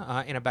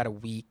 1 in about a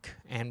week,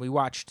 and we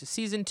watched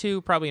Season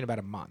 2 probably in about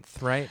a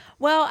month, right?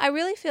 Well, I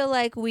really feel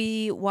like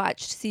we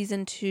watched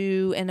season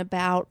 2 in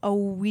about a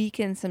week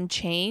and some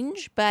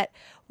change, but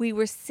we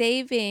were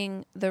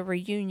saving the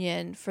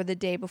reunion for the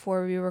day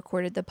before we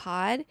recorded the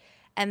pod.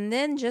 And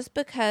then just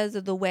because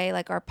of the way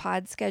like our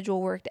pod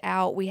schedule worked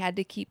out, we had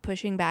to keep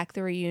pushing back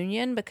the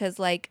reunion because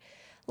like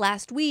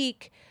last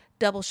week,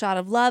 Double Shot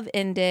of Love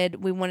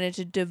ended. We wanted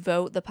to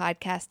devote the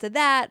podcast to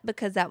that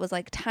because that was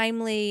like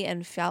timely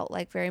and felt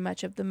like very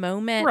much of the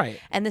moment. Right.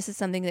 And this is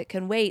something that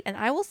can wait. And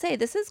I will say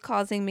this is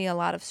causing me a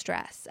lot of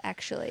stress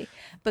actually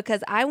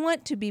because I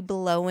want to be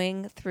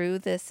blowing through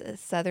this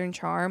Southern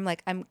Charm.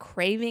 Like I'm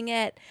craving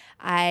it.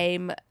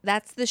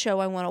 That's the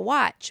show I want to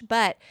watch.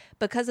 But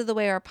because of the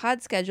way our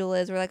pod schedule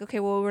is, we're like, okay,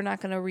 well, we're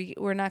not gonna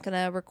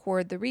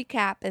record the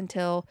recap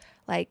until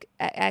like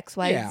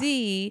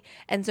XYZ,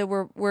 and so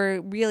we're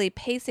really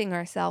pacing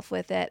ourselves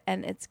with it,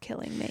 and it's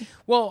killing me.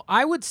 Well,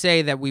 I would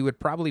say that we would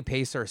probably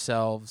pace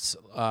ourselves.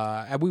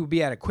 We would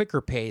be at a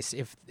quicker pace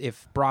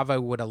if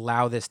Bravo would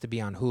allow this to be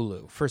on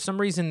Hulu. For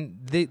some reason,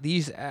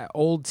 these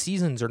old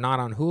seasons are not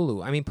on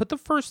Hulu. I mean, put the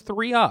first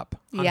 3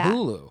 up on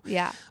Hulu.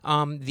 Yeah.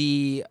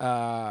 The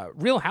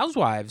Real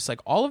Housewives, like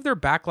all of their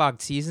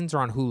backlogged seasons are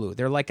on Hulu.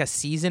 They're like a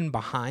season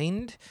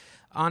behind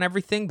on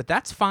everything, but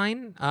that's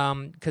fine.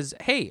 Because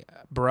hey,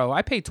 bro,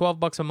 I pay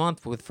 $12 a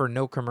month for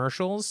no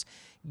commercials.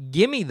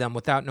 Give me them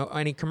without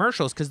any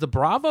commercials, because the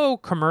Bravo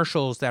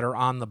commercials that are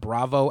on the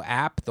Bravo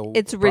app,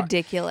 it's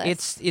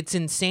ridiculous. It's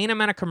insane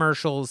amount of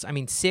commercials. I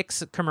mean,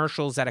 6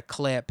 commercials at a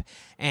clip,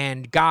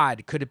 and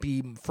God, could it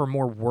be for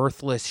more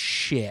worthless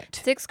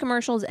shit? 6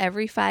 commercials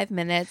every 5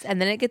 minutes,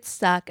 and then it gets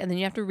stuck, and then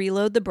you have to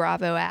reload the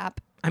Bravo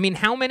app. I mean,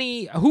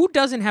 who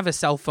doesn't have a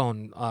cell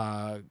phone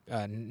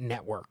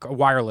network, a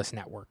wireless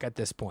network at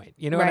this point?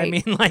 You know what I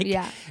mean? Like,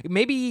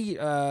 maybe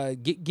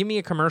give me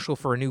a commercial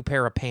for a new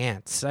pair of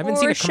pants. I haven't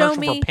seen a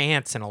commercial for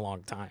pants in a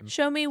long time.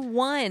 Show me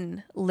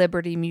one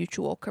Liberty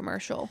Mutual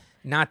commercial.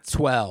 Not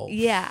 12.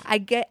 Yeah, I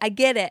get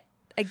it.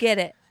 I get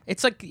it.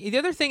 It's like, the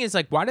other thing is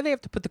like, why do they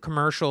have to put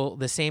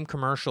the same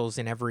commercials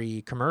in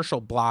every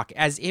commercial block,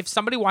 as if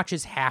somebody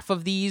watches half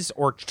of these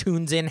or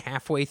tunes in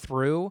halfway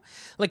through?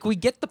 Like, we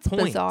get the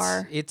point.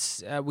 Bizarre.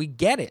 We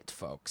get it,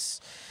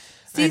 folks.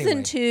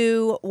 Season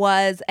 2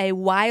 was a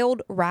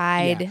wild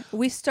ride. Yeah.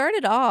 We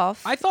started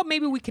off. I thought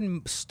maybe we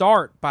can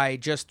start by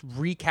just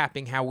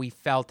recapping how we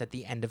felt at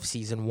the end of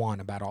Season 1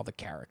 about all the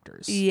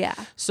characters. Yeah.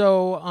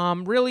 So,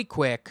 really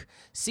quick,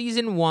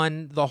 Season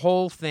 1, the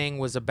whole thing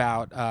was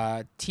about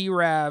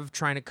T-Rav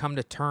trying to come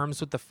to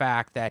terms with the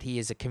fact that he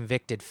is a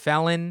convicted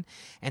felon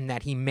and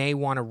that he may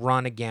want to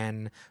run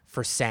again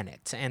for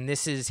Senate. And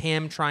this is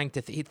him trying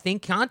to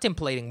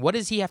contemplating what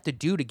does he have to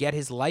do to get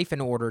his life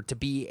in order to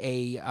be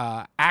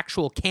a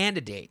actual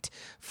candidate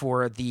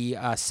for the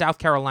South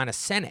Carolina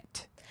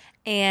Senate.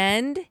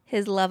 And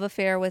his love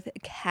affair with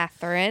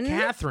Catherine.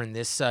 Catherine,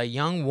 this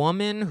young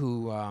woman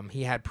who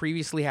he had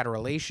previously had a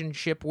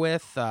relationship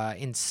with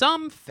in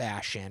some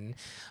fashion,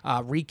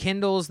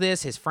 rekindles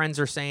this. His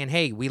friends are saying,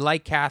 hey, we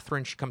like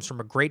Catherine. She comes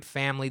from a great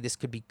family. This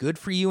could be good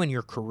for you and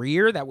your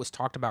career. That was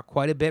talked about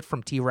quite a bit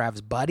from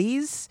T-Rav's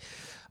buddies.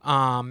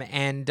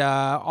 And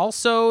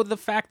also the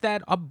fact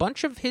that a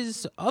bunch of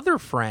his other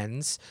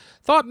friends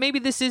thought maybe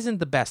this isn't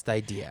the best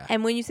idea.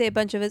 And when you say a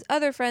bunch of his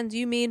other friends,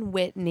 you mean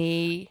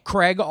Whitney.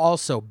 Craig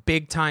also,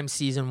 big time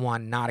Season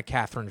 1, not a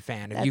Catherine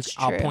fan. That's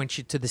I'll true. point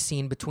you to the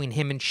scene between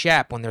him and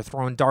Shep when they're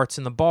throwing darts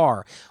in the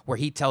bar, where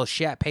he tells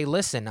Shep, hey,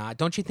 listen,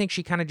 don't you think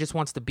she kind of just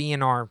wants to be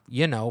in our,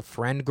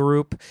 friend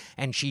group?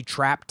 And she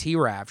trapped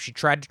T-Rav. She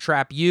tried to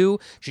trap you.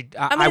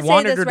 I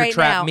wanted her to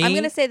trap me. I'm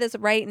going to say this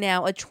right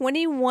now. A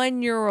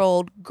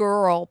 21-year-old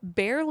girl,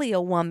 barely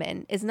a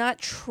woman, is not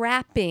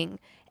trapping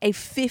a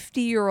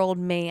 50-year-old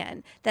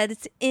man. That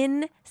is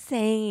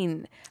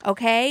insane,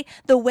 okay?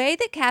 The way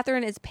that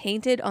Catherine is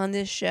painted on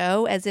this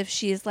show as if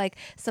she is like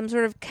some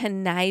sort of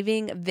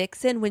conniving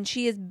vixen when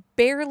she is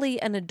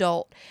barely an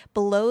adult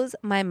blows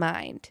my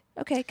mind.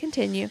 Okay,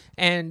 continue.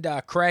 And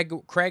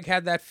Craig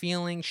had that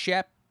feeling.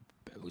 Shep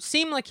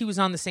seemed like he was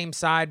on the same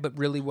side, but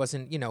really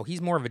wasn't.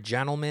 He's more of a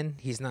gentleman.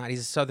 He's a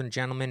Southern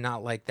gentleman,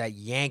 not like that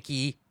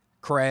Yankee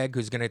Craig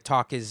who's going to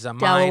talk his mind.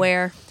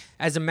 Delaware.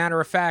 As a matter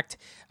of fact,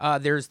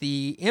 there's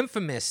the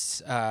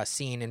infamous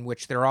scene in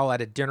which they're all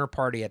at a dinner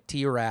party at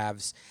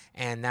T-Rav's,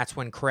 and that's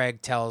when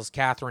Craig tells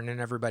Catherine and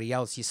everybody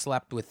else, you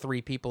slept with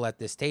 3 people at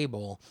this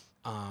table.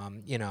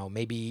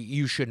 Maybe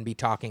you shouldn't be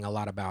talking a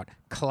lot about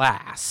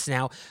class.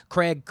 Now,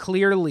 Craig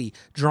clearly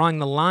drawing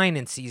the line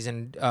in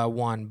season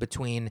 1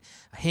 between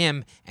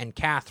him and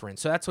Catherine.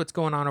 So that's what's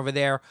going on over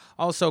there.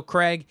 Also,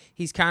 Craig,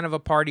 he's kind of a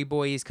party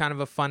boy. He's kind of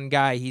a fun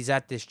guy. He's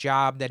at this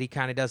job that he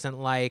kind of doesn't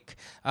like,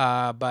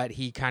 but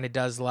he kind of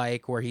does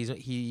like, where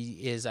he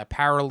is a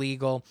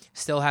paralegal,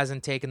 still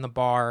hasn't taken the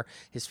bar.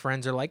 His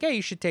friends are like, hey,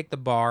 you should take the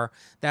bar.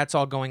 That's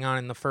all going on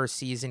in the first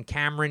season.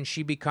 Cameron,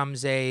 she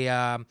becomes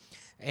a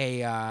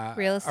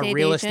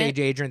real estate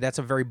agent. That's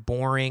a very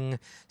boring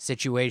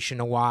situation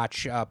to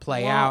watch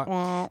play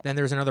out. Then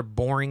there's another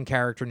boring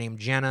character named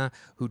Jenna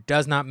who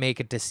does not make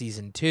it to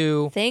season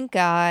 2. Thank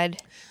God.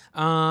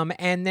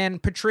 And then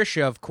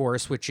Patricia, of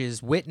course, which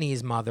is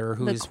Whitney's mother,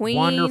 who's the queen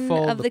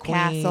wonderful. of the queen,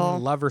 castle.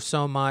 Love her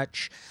so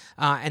much.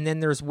 And then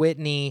there's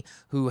Whitney,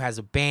 who has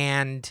a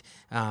band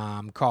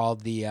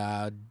called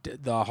the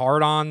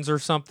Hard-Ons or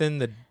something,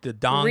 the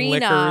Dong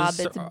Renob,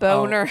 Lickers. it's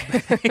boner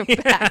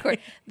backward.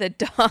 The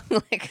Dong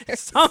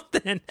Lickers.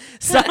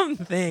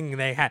 Something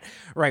they had.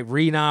 Right,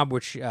 Renob,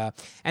 which,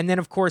 and then,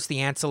 of course, the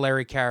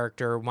ancillary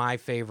character, my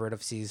favorite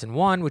of season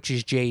 1, which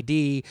is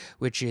JD,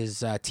 which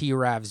is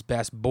T-Rav's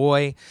best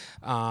boy.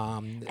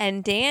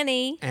 And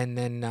Danny. And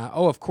then,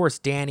 of course,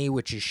 Danny,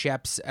 which is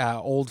Shep's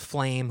old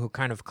flame who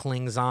kind of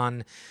clings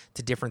on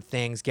to different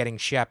things, getting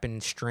Shep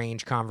in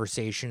strange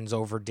conversations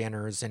over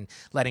dinners and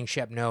letting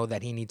Shep know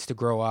that he needs to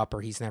grow up or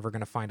he's never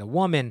going to find a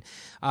woman.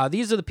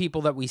 These are the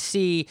people that we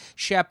see.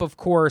 Shep, of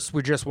course,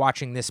 we're just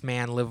watching this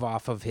man live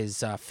off of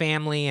his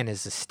family and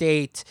his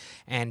estate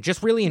and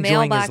just really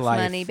enjoying Mailbox his life.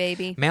 money,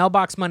 baby.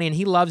 Mailbox money, and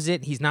he loves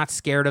it. He's not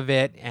scared of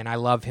it, and I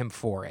love him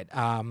for it.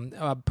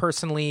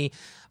 Personally,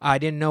 I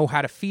didn't know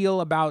how to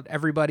feel about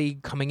everybody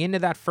coming into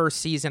that first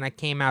season. I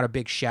came out a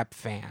big Shep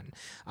fan.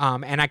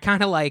 And I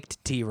kind of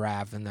liked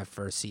T-Rav in the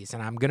first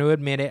season. I'm going to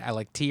admit it. I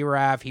liked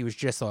T-Rav. He was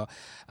just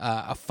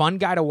a fun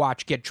guy to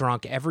watch get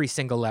drunk every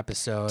single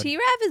episode.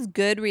 T-Rav is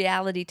good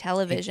reality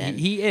television.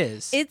 He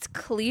is. It's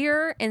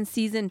clear in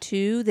season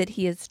 2 that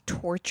he is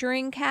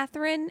torturing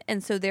Catherine,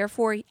 and so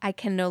therefore I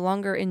can no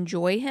longer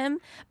enjoy him.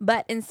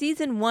 But in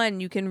season 1,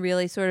 you can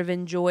really sort of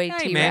enjoy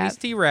T-Rav. Hey, man, he's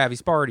T-Rav.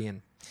 He's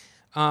partying.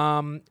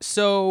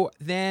 So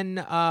then,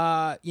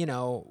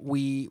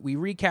 we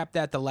recapped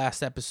that the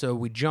last episode.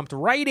 We jumped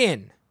right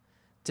in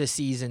to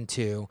season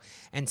 2,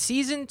 and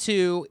season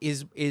 2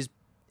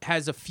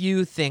 has a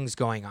few things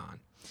going on.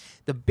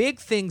 The big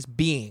things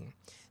being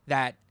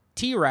that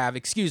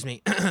Travis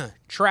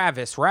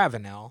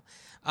Ravenel,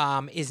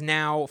 is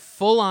now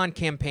full-on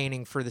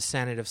campaigning for the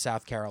Senate of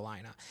South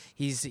Carolina.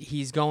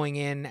 He's going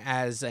in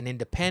as an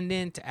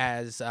independent,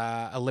 as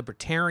a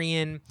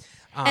libertarian.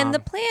 And the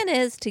plan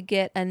is to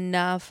get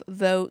enough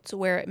votes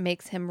where it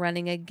makes him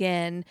running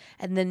again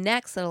and the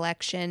next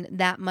election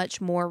that much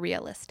more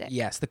realistic.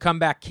 Yes, the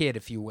comeback kid,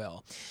 if you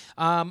will.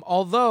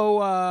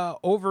 Although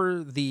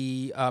over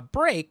the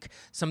break,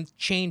 some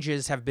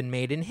changes have been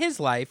made in his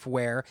life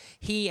where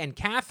he and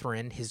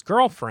Catherine, his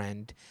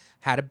girlfriend,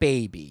 had a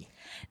baby.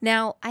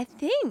 Now, I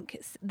think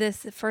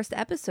this first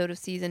episode of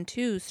season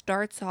 2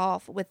 starts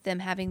off with them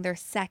having their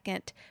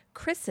second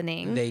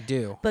christening. They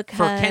do.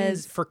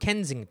 Because for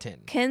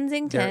Kensington.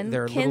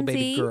 Their little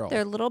baby girl.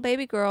 Their little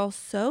baby girl,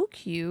 so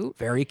cute.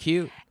 Very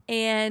cute.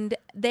 And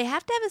they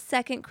have to have a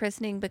second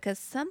christening because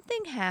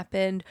something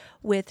happened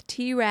with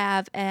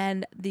T-Rav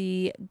and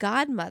the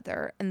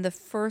godmother in the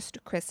first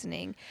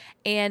christening.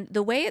 And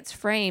the way it's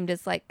framed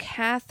is like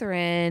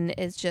Catherine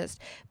is just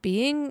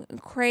being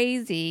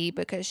crazy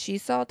because she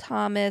saw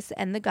Thomas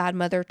and the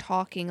godmother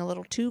talking a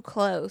little too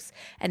close.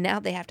 And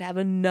now they have to have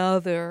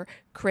another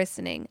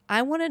christening.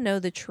 I want to know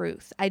the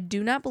truth. I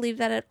do not believe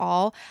that at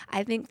all.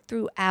 I think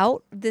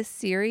throughout this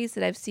series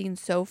that I've seen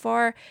so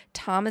far,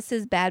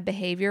 Thomas's bad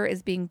behavior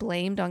is being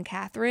blamed on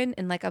Catherine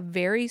in like a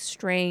very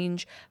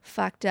strange,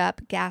 fucked up,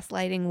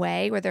 gaslighting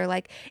way where they're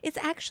like, it's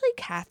actually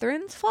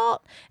Catherine's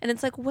fault. And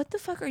it's like, what the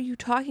fuck are you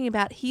talking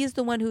about? He is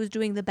the one who is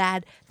doing the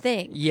bad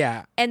thing.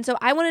 Yeah. And so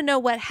I want to know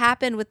what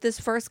happened with this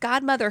first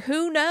godmother.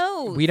 Who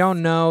knows? We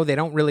don't know. They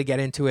don't really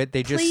get into it.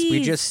 We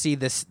Please. just see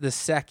the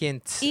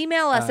second.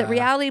 Email us at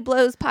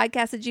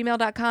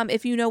realityblowspodcast@gmail.com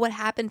if you know what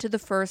happened to the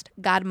first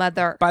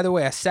godmother. By the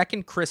way, a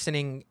second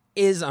christening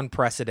is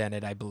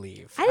unprecedented, I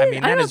believe. I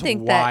don't is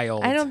think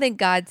wild. I don't think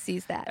God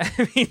sees that.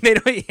 I mean, they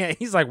don't. Yeah,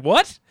 he's like,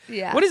 what?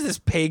 Yeah. What is this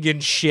pagan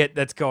shit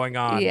that's going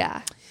on?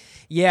 Yeah.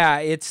 Yeah,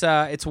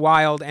 it's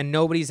wild, and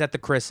nobody's at the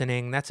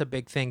christening. That's a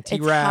big thing.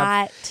 It's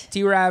hot.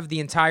 T-Rav the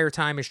entire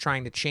time is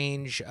trying to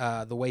change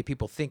the way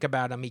people think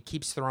about him. He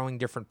keeps throwing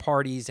different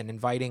parties and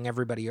inviting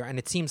everybody, and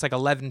it seems like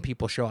 11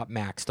 people show up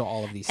max to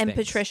all of these and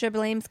things. Patricia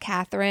blames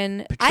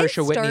Catherine.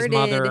 Patricia, Whitney's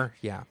mother.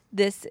 Yeah.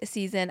 This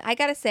season, I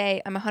gotta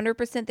say, I'm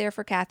 100% there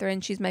for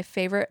Catherine. She's my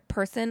favorite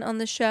person on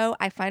the show.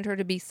 I find her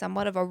to be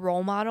somewhat of a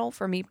role model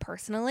for me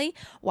personally,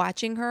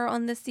 watching her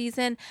on this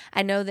season.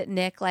 I know that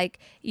Nick,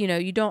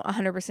 you don't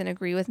 100%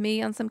 agree with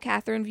me on some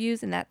Catherine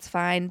views, and that's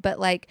fine. But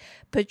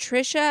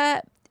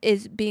Patricia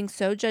is being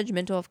so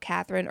judgmental of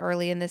Catherine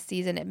early in this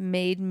season, it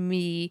made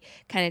me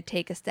kind of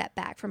take a step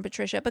back from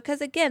Patricia,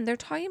 because again, they're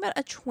talking about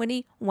a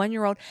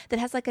 21-year-old that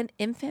has an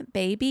infant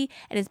baby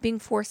and is being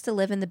forced to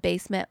live in the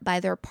basement by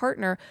their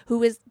partner,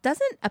 who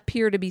doesn't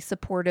appear to be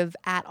supportive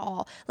at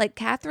all.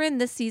 Catherine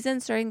this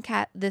season,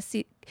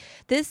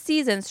 this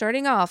season,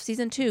 starting off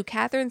season 2,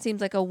 Catherine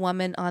seems like a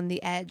woman on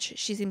the edge.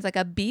 She seems like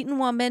a beaten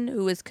woman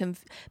who is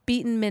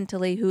beaten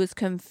mentally, who is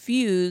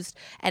confused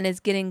and is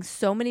getting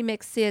so many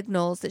mixed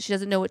signals that she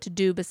doesn't know what to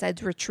do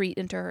besides retreat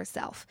into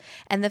herself.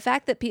 And the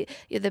fact that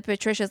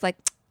Patricia's like,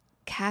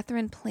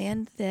 Catherine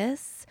planned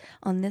this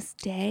on this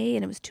day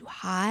and it was too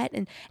hot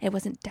and it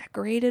wasn't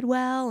decorated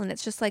well, and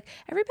it's just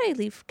everybody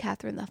leave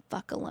Catherine the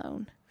fuck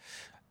alone.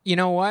 You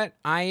know what?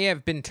 I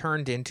have been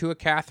turned into a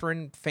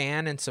Catherine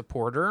fan and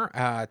supporter.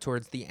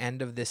 Towards the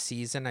end of this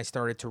season, I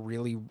started to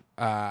really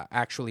I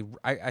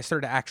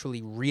started to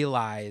actually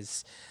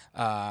realize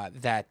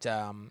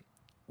that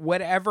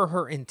whatever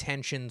her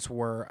intentions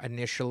were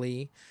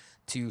initially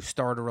to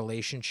start a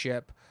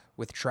relationship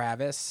with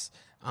Travis,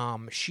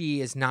 she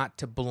is not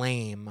to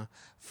blame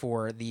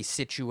for the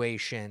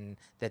situation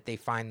that they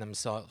find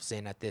themselves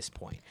in at this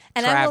point.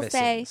 And Travis I will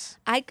say,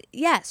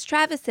 is.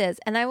 Travis is.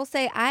 And I will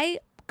say, I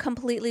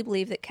completely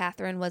believe that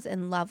Catherine was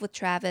in love with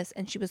Travis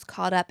and she was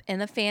caught up in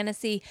a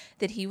fantasy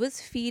that he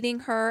was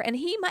feeding her, and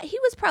he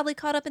was probably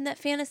caught up in that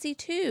fantasy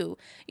too,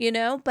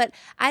 but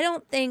I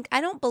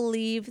don't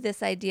believe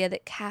this idea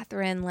that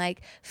Catherine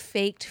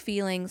faked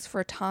feelings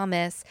for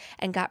Thomas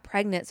and got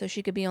pregnant so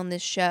she could be on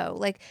this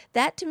show.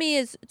 That to me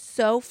is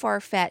so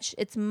far-fetched.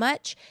 It's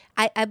much,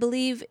 I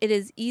believe it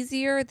is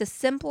easier, the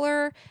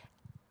simpler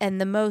and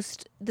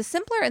the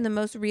simpler and the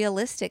most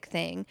realistic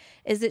thing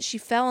is that she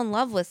fell in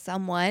love with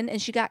someone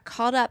and she got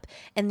caught up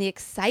in the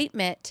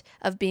excitement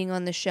of being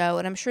on the show.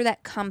 And I'm sure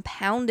that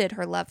compounded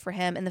her love for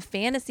him and the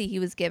fantasy he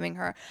was giving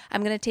her.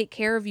 I'm going to take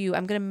care of you.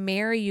 I'm going to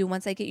marry you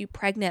once I get you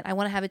pregnant. I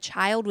want to have a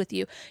child with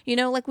you. We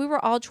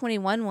were all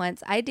 21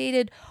 once. I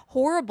dated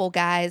horrible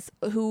guys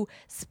who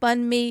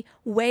spun me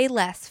way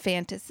less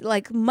fantasy,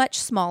 much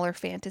smaller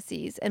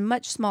fantasies and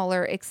much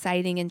smaller,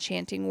 exciting,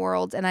 enchanting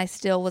worlds. And I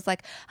still was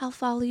I'll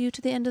follow you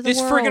to the end of the this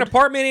world. friggin'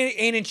 apartment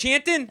ain't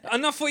enchanting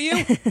enough for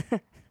you.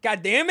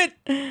 God damn it.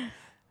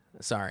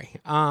 Sorry.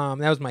 That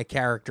was my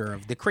character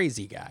of the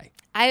crazy guy.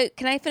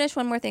 Can I finish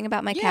one more thing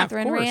about my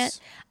Catherine rant?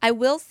 I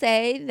will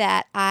say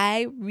that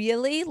I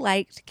really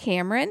liked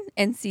Cameron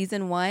in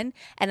season 1,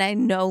 and I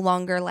no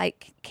longer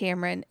like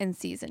Cameron in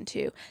season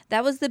 2.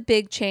 That was the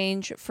big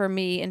change for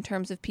me in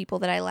terms of people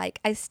that I like.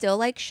 I still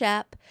like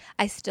Shep.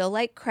 I still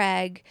like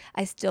Craig.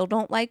 I still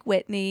don't like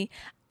Whitney.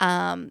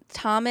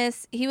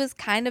 Thomas, he was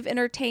kind of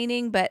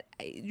entertaining, but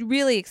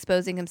really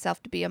exposing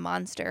himself to be a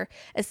monster,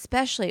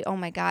 especially, oh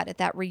my God, at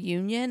that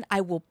reunion,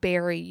 I will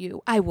bury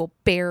you. I will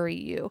bury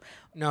you.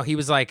 No, he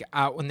was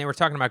when they were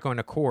talking about going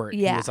to court,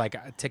 yeah. He was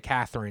to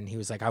Catherine, he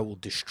was I will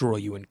destroy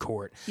you in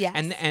court. Yes.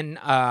 And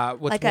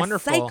what's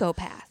wonderful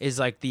psychopath.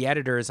 Is the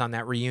editors on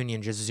that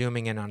reunion just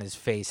zooming in on his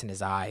face and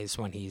his eyes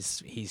when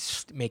he's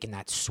making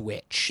that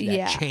switch,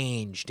 that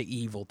change to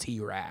evil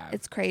T-Rav.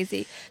 It's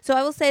crazy. So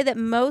I will say that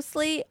most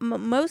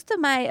of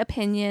my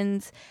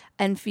opinions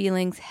and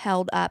feelings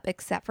held up,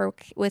 except for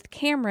with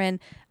Cameron,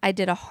 I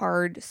did a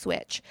hard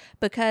switch,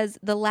 because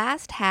the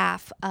last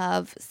half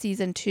of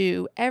season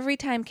 2, every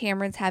time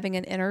Cameron's having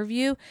an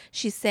interview,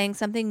 she's saying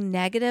something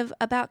negative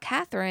about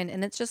Catherine.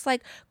 And it's just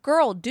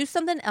girl, do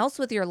something else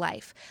with your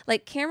life.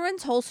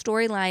 Cameron's whole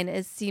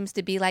storyline seems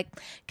to be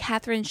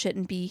Catherine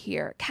shouldn't be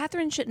here.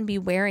 Catherine shouldn't be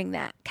wearing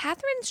that.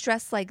 Catherine's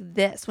dressed like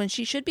this when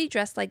she should be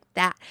dressed like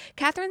that.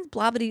 Catherine's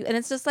blah, blah, blah. And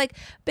it's just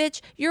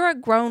bitch, you're a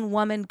grown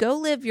woman. Go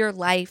live your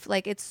life.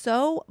 It's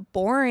so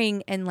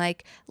boring and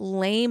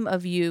lame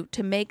of you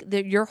to make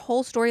your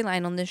whole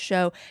storyline on this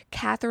show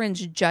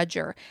Catherine's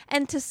judger,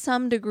 and to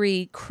some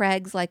degree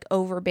Craig's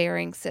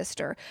overbearing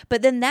sister.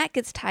 But then that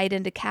gets tied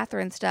into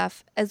Catherine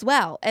stuff as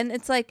well. And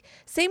it's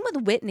same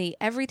with Whitney.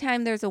 Every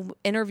time there's an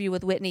interview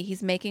with Whitney,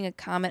 he's making a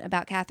comment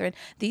about Catherine.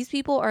 These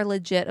people are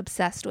legit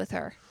obsessed with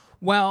her.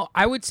 Well,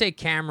 I would say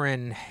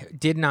Cameron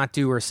did not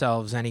do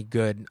herself any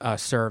good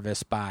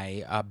service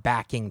by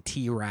backing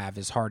T-Rav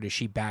as hard as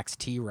she backs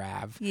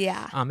T-Rav.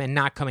 Yeah. And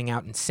not coming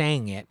out and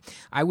saying it.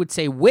 I would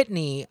say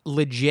Whitney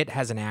legit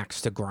has an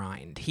axe to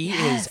grind. He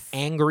is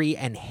angry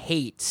and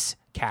hates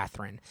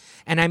Catherine.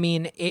 And I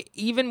mean,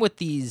 even with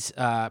these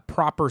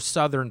proper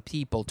Southern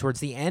people, towards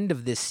the end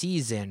of this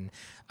season,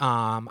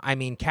 I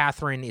mean,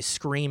 Catherine is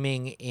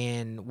screaming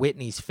in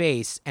Whitney's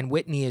face, and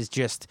Whitney is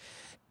just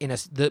in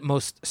the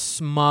most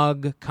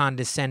smug,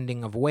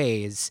 condescending of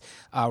ways,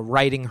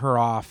 writing her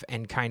off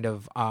and kind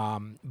of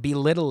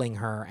belittling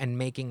her and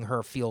making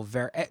her feel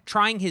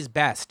trying his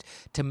best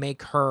to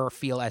make her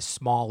feel as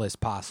small as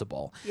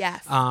possible.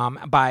 Yes.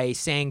 By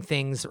saying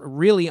things,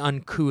 really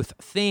uncouth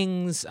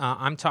things.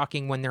 I'm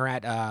talking when they're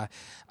at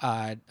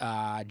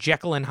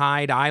Jekyll and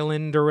Hyde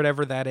Island or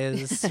whatever that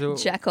is. So,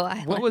 Jekyll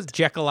Island. What was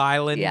Jekyll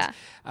Island?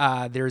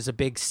 Yeah. There's a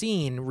big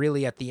scene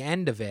really at the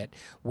end of it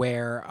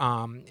where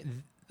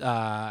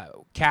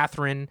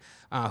Catherine,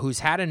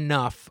 who's had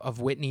enough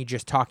of Whitney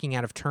just talking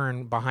out of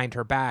turn behind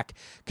her back,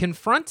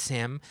 confronts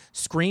him,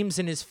 screams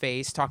in his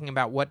face, talking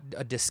about what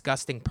a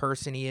disgusting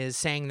person he is,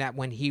 saying that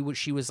when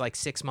she was like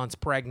 6 months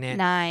pregnant,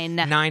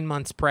 9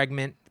 months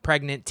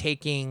pregnant,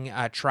 taking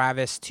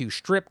Travis to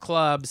strip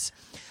clubs.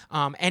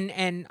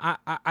 And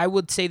I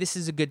would say this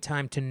is a good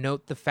time to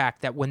note the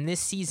fact that when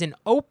this season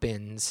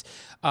opens,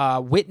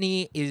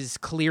 Whitney is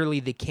clearly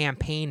the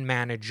campaign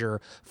manager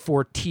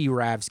for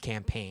T-Rav's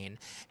campaign.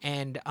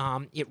 And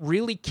it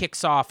really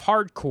kicks off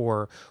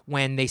hardcore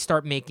when they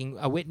start making,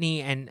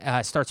 Whitney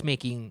and starts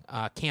making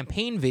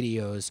campaign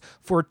videos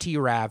for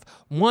T-Rav.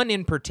 One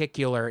in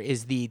particular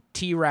is the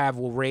T-Rav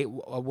will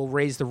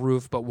raise the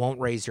roof but won't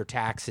raise your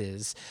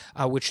taxes,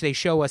 which they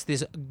show us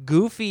this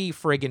goofy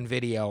friggin'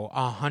 video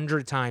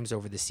 100 times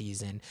over the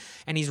season,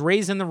 and he's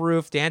raising the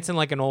roof, dancing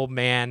like an old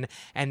man,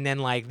 and then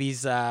like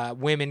these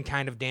women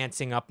kind of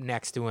dancing up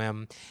next to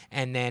him,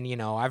 and then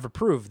I've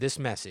approved this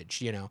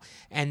message,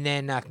 and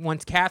then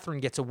once Catherine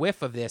gets a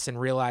whiff of this and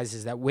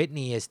realizes that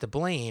Whitney is to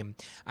blame,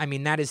 I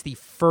mean that is the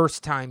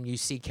first time you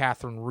see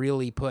Catherine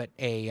really put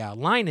a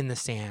line in the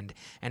sand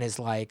and is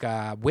like,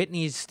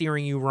 Whitney's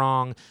steering you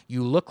wrong,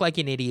 you look like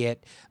an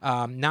idiot,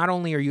 not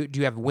only do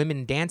you have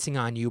women dancing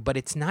on you, but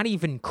it's not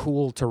even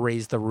cool to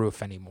raise the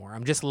roof anymore.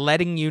 I'm just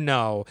letting you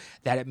know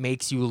that it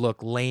makes you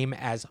look lame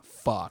as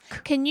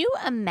fuck. Can you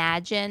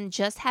imagine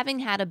just having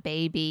had a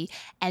baby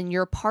and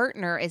your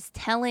partner is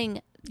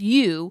telling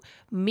you,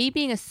 me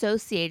being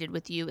associated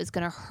with you is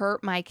going to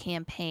hurt my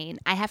campaign.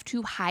 I have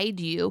to hide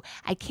you.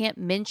 I can't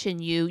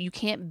mention you. I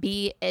can't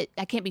be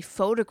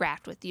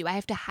photographed with you. I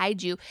have to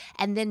hide you.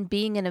 And then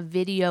being in a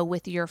video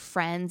with your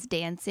friends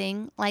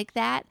dancing like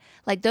that,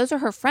 like those are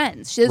her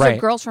friends. Those are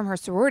girls from her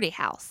sorority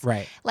house.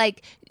 Right.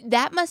 Like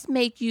that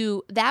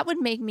would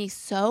make me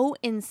so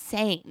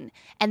insane.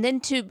 And then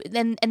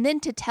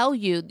to tell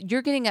you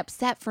you're getting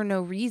upset for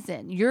no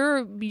reason.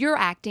 You're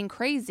acting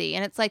crazy.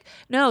 And it's like,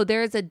 no,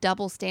 there is a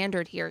double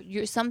standard here.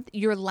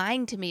 You're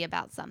lying to me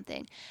about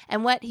something.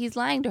 And what he's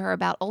lying to her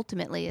about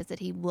ultimately is that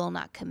he will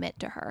not commit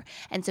to her.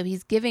 And so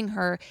he's putting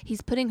her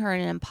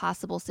in an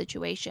impossible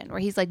situation where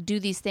he's like, do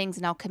these things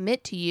and I'll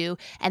commit to you.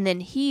 And then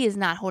he is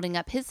not holding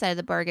up his side of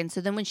the bargain.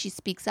 So then when she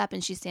speaks up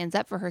and she stands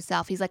up for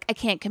herself, he's like, I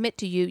can't commit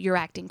to you. You're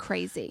acting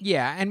crazy.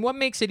 Yeah. And what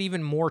makes it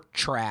even more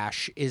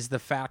trash is the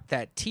fact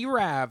that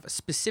T-Rav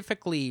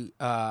specifically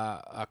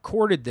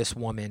courted this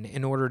woman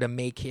in order to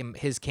make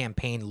his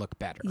campaign look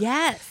better.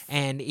 Yes.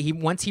 And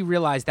once he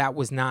realized that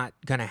was not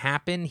going to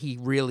happen, he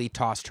really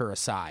tossed her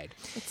aside.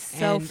 It's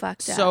so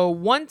fucked up. So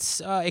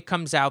once it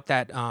comes out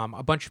that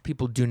a bunch of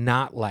people do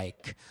not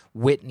like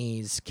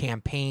Whitney's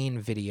campaign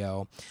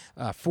video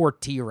for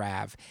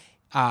T-Rav,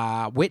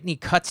 Whitney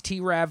cuts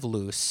T-Rav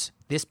loose.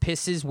 This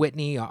pisses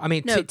Whitney off. I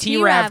mean,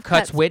 T-Rav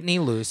cuts Whitney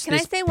loose. Can I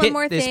say one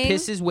more thing?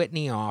 This pisses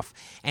Whitney off,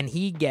 and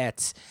he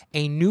gets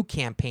a new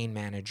campaign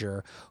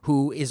manager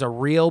who is a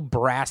real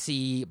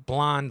brassy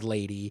blonde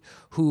lady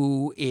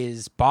who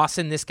is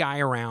bossing this guy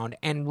around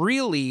and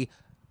really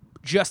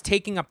just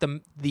taking up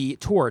the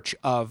torch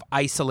of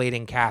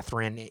isolating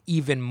Catherine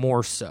even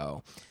more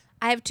so.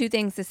 I have two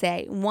things to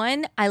say.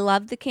 One, I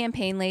love the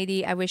campaign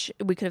lady. I wish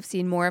we could have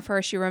seen more of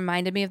her. She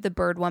reminded me of the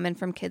bird woman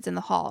from Kids in the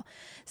Hall.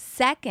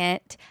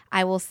 Second,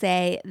 I will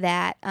say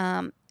that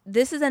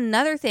this is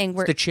another thing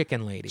where it's the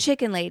chicken lady.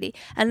 Chicken lady.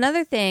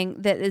 Another thing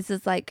that is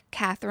like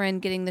Catherine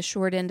getting the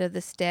short end of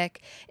the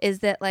stick is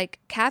that like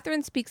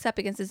Catherine speaks up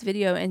against this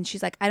video and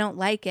she's like, I don't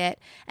like it.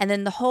 And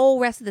then the whole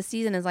rest of the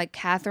season is like,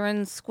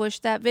 Catherine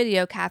squished that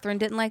video. Catherine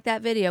didn't like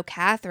that video.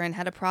 Catherine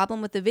had a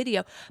problem with the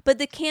video. But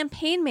the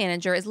campaign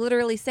manager is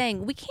literally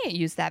saying, we can't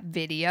use that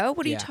video.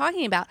 What are you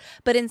talking about?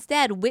 But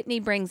instead, Whitney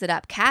brings it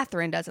up.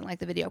 Catherine doesn't like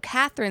the video.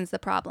 Catherine's the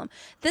problem.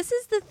 This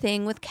is the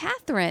thing with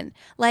Catherine.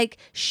 Like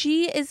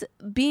she is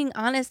being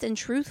honest and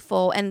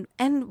truthful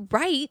and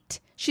right.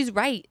 She's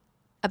right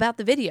about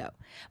the video,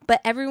 but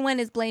everyone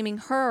is blaming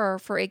her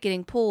for it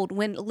getting pulled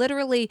when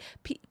literally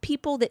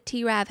people that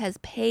T-Rav has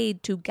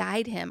paid to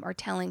guide him are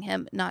telling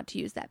him not to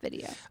use that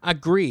video.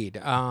 Agreed.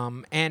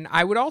 And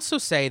I would also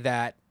say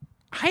that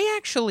I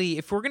actually,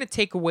 if we're going to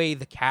take away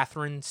the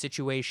Catherine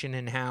situation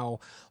and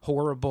how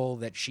horrible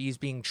that she's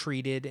being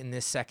treated in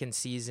this second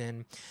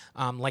season,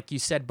 like you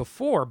said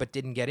before, but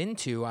didn't get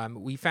into,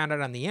 we found out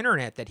on the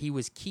internet that he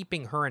was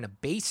keeping her in a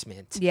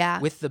basement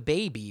with the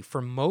baby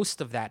for most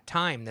of that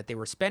time that they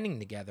were spending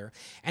together.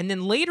 And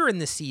then later in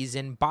the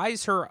season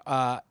buys her,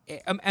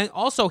 and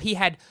also he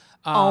had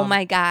Oh,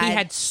 my God. He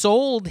had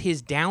sold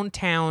his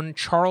downtown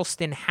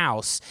Charleston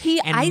house. He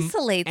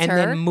isolates and her.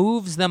 then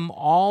moves them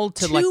all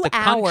to like 2 the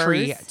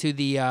country, hours. to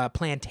the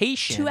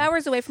plantation. 2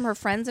 hours away from her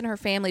friends and her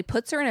family,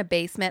 puts her in a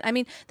basement. I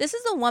mean, this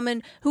is a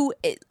woman who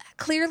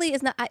clearly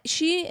is not,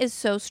 she is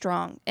so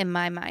strong in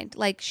my mind.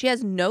 Like, she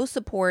has no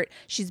support.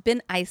 She's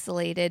been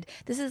isolated.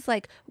 This is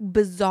like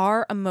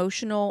bizarre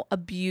emotional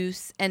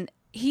abuse, and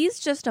he's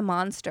just a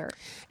monster.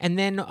 And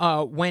then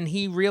when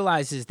he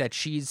realizes that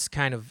she's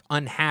kind of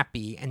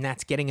unhappy and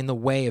that's getting in the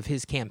way of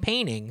his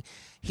campaigning,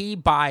 he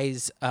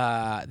buys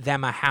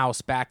them a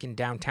house back in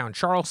downtown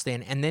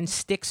Charleston and then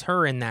sticks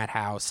her in that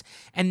house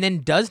and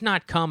then does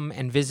not come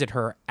and visit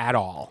her at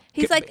all.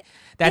 He's like...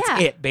 That's yeah.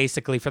 it,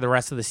 basically, for the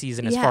rest of the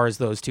season as far as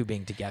those two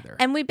being together.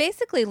 And we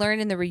basically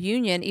learned in the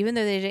reunion, even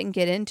though they didn't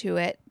get into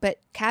it, but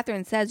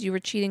Catherine says, you were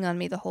cheating on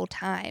me the whole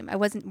time. I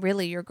wasn't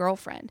really your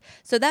girlfriend.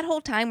 So that whole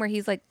time where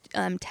he's like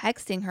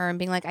texting her and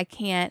being like, I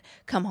can't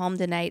come home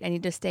tonight. I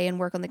need to stay and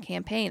work on the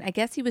campaign. I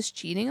guess he was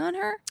cheating on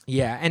her.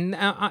 Yeah, and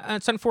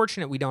it's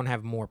unfortunate we don't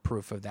have more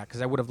proof of that,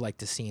 because I would have liked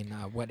to seen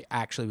what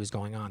actually was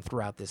going on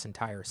throughout this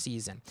entire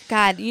season.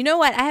 God, you know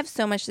what? I have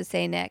so much to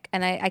say, Nick,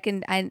 and I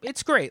can.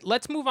 It's great.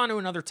 Let's move on to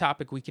another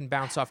topic we can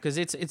bounce off, because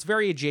it's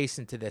very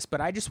adjacent to this,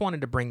 but I just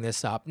wanted to bring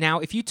this up. Now,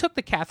 if you took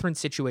the Catherine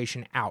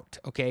situation out,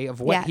 okay, of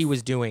what he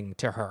was doing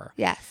to her.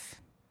 Yes.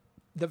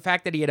 The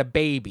fact that he had a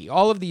baby,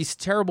 all of these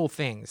terrible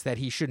things that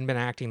he shouldn't have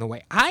been acting the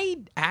way. I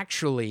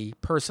actually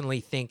personally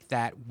think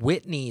that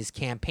Whitney's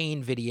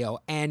campaign video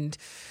and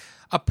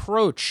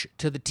approach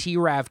to the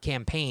TRAV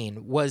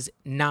campaign was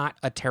not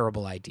a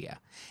terrible idea.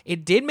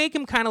 It did make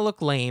him kind of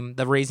look lame,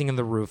 the raising of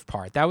the roof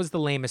part. That was the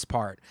lamest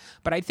part.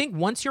 But I think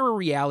once you're a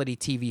reality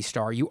TV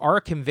star, you are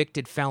a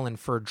convicted felon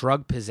for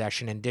drug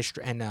possession and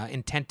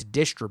intent to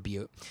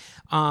distribute.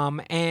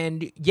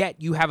 And yet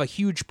you have a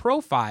huge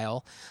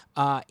profile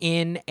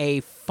in a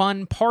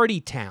fun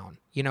party town.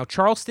 You know,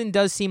 Charleston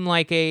does seem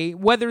like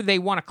whether they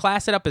want to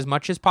class it up as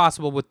much as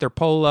possible with their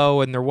polo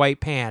and their white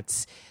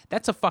pants,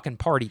 that's a fucking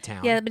party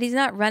town. Yeah, but he's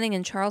not running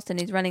in Charleston.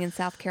 He's running in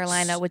South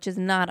Carolina, which is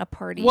not a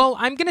party. Well,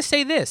 I'm going to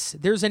say this.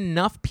 There's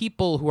enough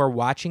people who are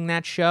watching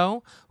that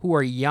show who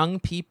are young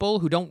people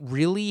who don't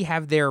really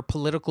have their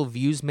political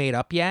views made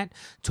up yet,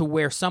 to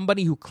where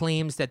somebody who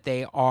claims that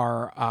they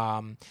are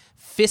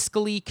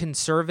fiscally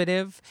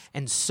conservative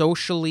and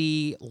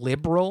socially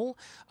liberal,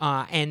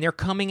 and they're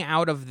coming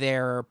out of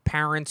their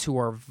parents who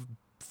are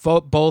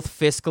both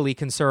fiscally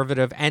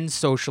conservative and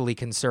socially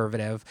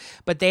conservative,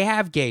 but they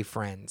have gay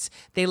friends.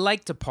 They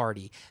like to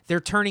party.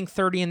 They're turning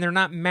 30 and they're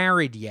not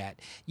married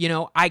yet. You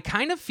know, I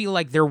kind of feel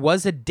like there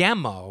was a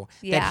demo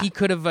that he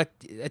could have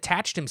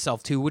attached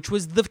himself to, which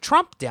was the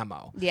Trump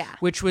demo. Yeah.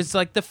 Which was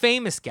like the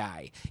famous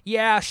guy.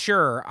 Yeah,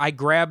 sure, I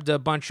grabbed a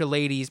bunch of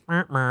ladies,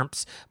 but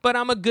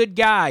I'm a good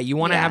guy. You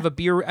want to have a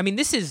beer? I mean,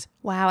 this is...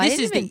 Wow, I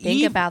didn't even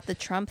think about the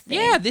Trump thing.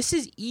 Yeah, this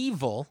is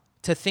evil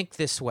to think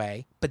this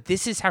way, but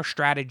this is how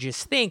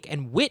strategists think.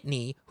 And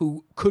Whitney,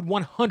 who could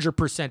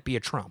 100% be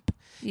a Trump.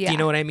 Yeah. Do you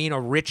know what I mean? A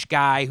rich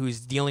guy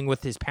who's dealing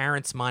with his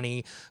parents'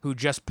 money, who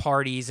just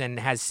parties and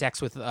has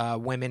sex with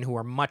women who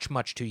are much,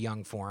 much too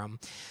young for him.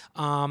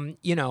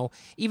 You know,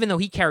 even though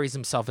he carries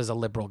himself as a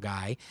liberal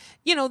guy,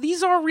 you know,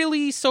 these are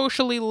really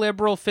socially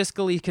liberal,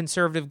 fiscally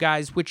conservative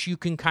guys, which you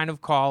can kind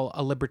of call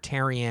a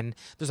libertarian.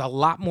 There's a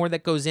lot more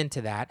that goes into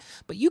that,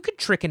 but you could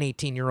trick an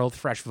 18-year-old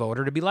fresh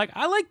voter to be like,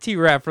 I like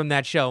T-Rav from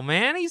that show,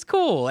 man. He's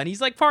cool. And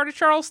he's like part of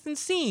Charleston's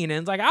scene. And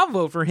it's like, I'll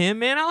vote for him,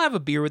 man. I'll have a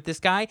beer with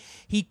this guy.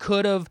 He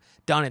could have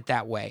done it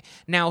that way.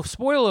 Now,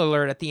 spoiler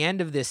alert, at the end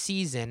of this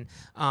season,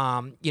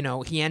 you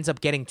know, he ends up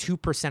getting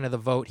 2% of the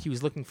vote. He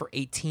was looking for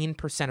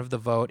 18% of the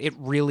vote. It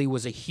really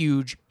was a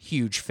huge,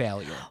 huge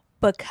failure.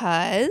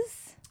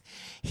 Because?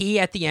 He,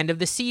 at the end of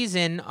the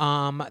season,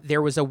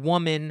 there was a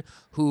woman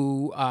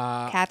who...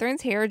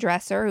 Catherine's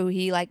hairdresser, who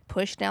he like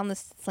slammed the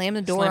door Slammed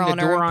on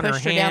the door her, on her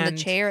pushed her down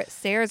the hand.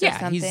 stairs or Yeah,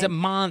 something. he's a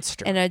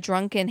monster. In a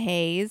drunken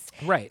haze.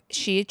 Right.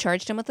 She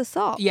charged him with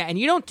assault. Yeah, and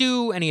you don't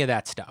do any of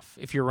that stuff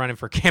if you're running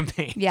for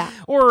campaign. Yeah.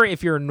 Or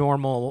if you're a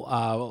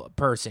normal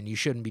person, you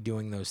shouldn't be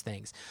doing those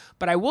things.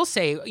 But I will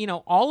say, you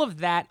know, all of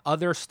that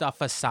other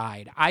stuff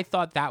aside, I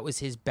thought that was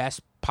his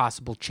best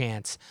possible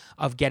chance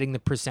of getting the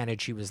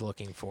percentage he was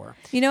looking for.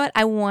 You know what?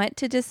 I want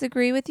to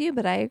disagree with you,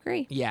 but I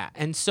agree. Yeah,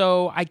 and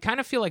so I kind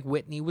of feel like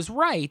Whitney was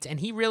right, and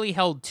he really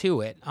held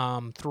to it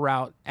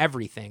throughout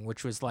everything,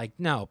 which was like,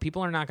 no,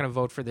 people are not going to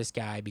vote for this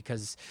guy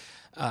because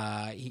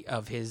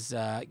of his,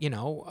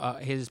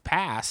 his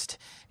past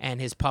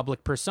and his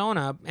public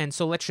persona, and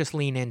so let's just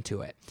lean into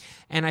it.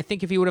 And I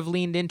think if he would have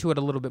leaned into it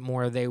a little bit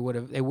more, they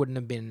wouldn't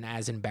have been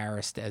as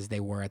embarrassed as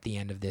they were at the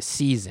end of this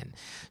season.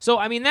 So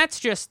I mean, that's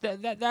just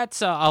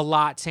that's a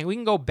lot saying. We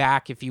can go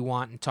back if you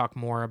want and talk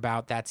more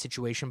about that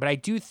situation, but I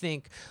do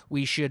think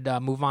we should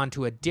move on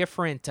to a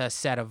different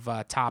set of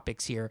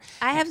topics here.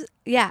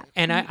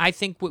 And I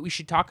think what we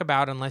should talk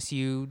about, unless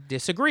you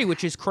disagree,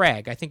 which is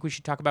Craig. I think we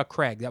should talk about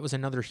Craig. That was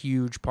another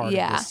huge part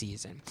of this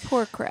season.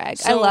 Poor Craig.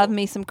 I love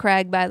me some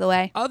Craig, by the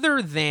way.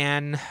 Other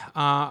than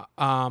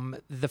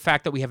the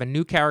fact that we have a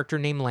new character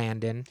named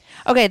Landon.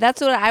 Okay,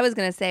 that's what I was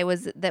going to say,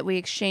 was that we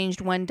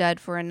exchanged one dud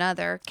for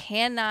another.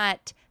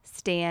 Cannot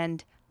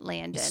stand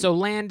Landon. So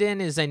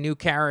Landon is a new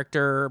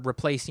character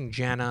replacing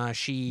Jenna.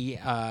 She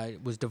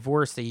was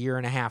divorced a year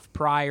and a half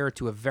prior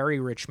to a very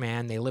rich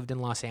man. They lived in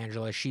Los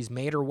Angeles. She's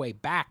made her way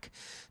back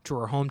to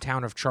her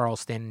hometown of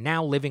Charleston,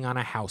 now living on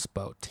a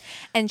houseboat.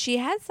 And she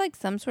has like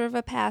some sort of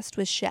a past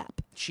with Shep.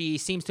 She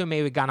seems to have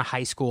maybe gone to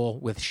high school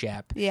with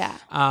Shep.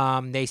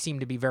 Yeah. They seem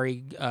to be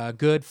very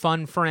good,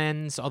 fun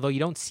friends, although you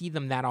don't see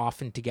them that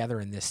often together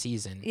in this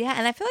season. Yeah,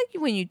 and I feel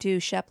like when you do,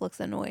 Shep looks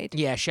annoyed.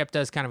 Yeah, Shep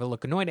does kind of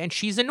look annoyed, and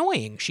she's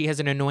annoying. She has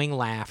an annoying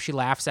laugh. She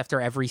laughs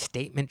after every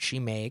statement she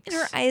makes.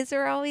 And her eyes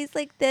are always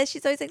like this.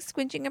 She's always like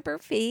squinching up her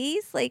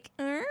face. Like,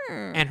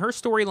 And her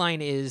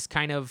storyline is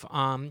kind of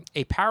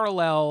a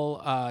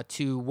parallel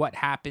to what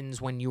happens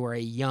when you are a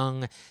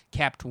young,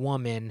 kept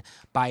woman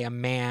by a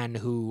man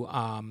who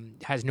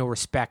has no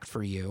respect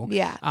for you.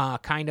 Yeah.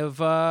 Kind of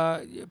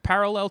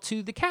parallel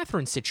to the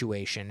Catherine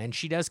situation. And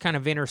she does kind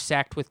of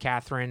intersect with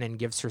Catherine and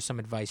gives her some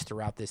advice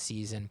throughout this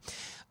season.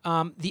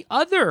 The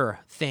other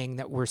thing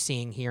that we're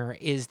seeing here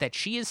is that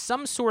she is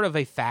some sort of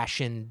a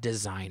fashion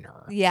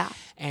designer. Yeah.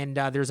 And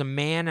there's a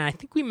man, and I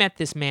think we met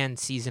this man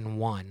season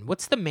 1.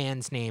 What's the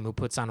man's name who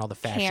puts on all the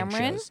fashion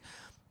Cameron? shows?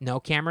 No,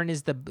 Cameron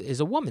is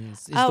a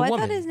woman's. I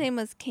thought his name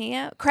was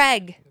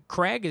Craig.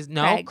 Craig is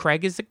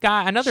Craig is a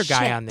guy, another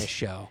guy Shit. on this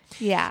show.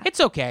 Yeah. It's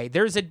okay.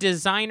 There's a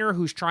designer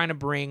who's trying to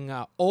bring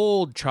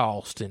old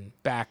Charleston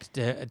back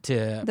to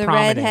The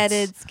prominence.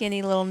 red-headed,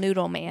 skinny little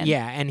noodle man.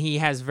 Yeah, and he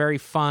has very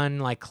fun,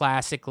 like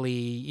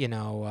classically,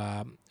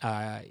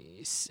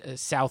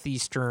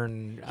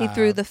 southeastern. He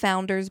threw the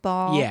founder's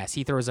ball. Yes,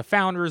 he throws a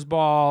founder's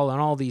ball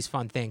and all these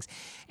fun things.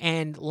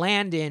 And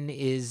Landon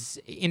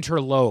is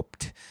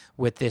interloped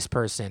with this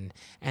person,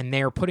 and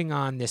they're putting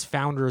on this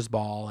founder's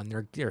ball,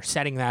 and they're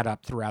setting that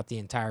up throughout the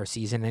entire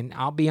season. And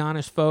I'll be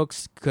honest,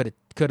 folks, could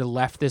have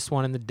left this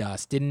one in the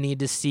dust. Didn't need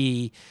to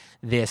see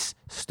this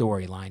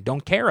storyline.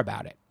 Don't care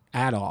about it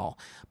at all.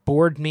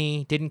 Bored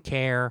me. Didn't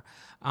care.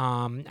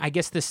 I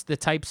guess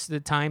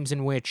the times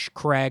in which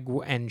Craig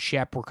and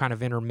Shep were kind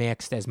of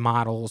intermixed as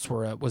models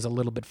was a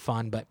little bit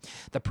fun, but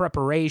the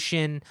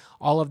preparation,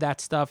 all of that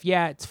stuff,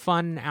 yeah, it's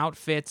fun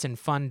outfits and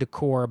fun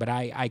decor, but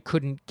I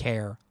couldn't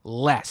care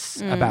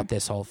less about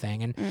this whole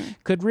thing, and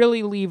could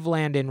really leave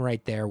Landon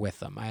right there with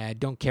them. I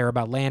don't care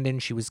about Landon.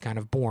 She was kind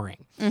of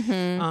boring.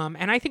 Mm-hmm.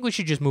 And I think we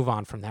should just move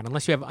on from that,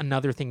 unless you have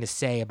another thing to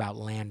say about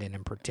Landon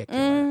in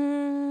particular.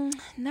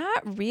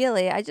 Not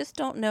really. I just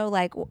don't know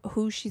like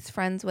who she's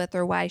friends with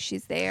or why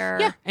she's there.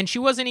 Yeah, and she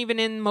wasn't even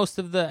in most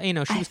of the,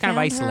 she was kind of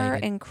isolated. Her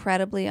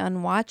incredibly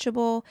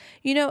unwatchable.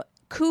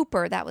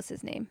 Cooper, that was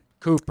his name.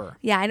 Cooper.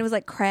 Yeah, and it was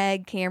like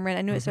Craig, Cameron.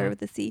 I knew it started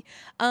with a C.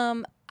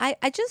 I'm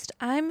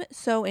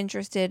so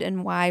interested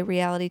in why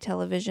reality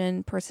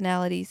television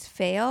personalities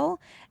fail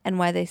and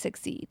why they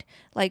succeed.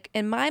 Like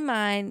in my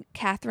mind,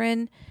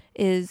 Catherine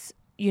is,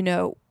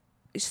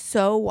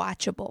 so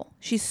watchable.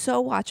 She's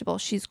so watchable.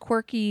 She's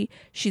quirky.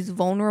 She's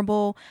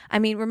vulnerable. I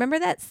mean, remember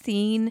that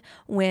scene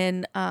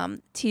when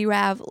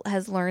T-Rav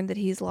has learned that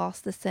he's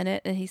lost the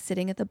Senate and he's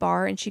sitting at the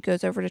bar and she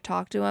goes over to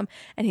talk to him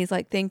and he's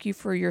like, "Thank you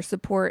for your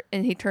support."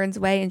 And he turns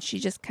away and she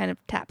just kind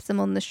of taps him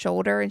on the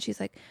shoulder and she's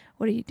like,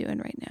 "What are you doing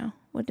right now?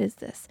 What is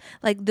this?"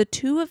 Like the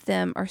two of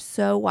them are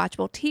so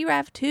watchable.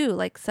 T-Rav too,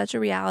 like such a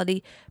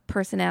reality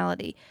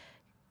personality.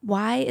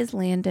 Why is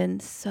Landon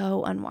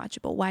so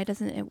unwatchable? Why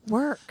doesn't it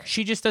work?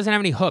 She just doesn't have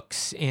any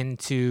hooks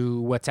into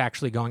what's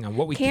actually going on,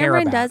 what we care about.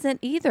 Cameron doesn't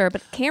either,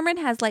 but Cameron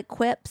has like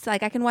quips.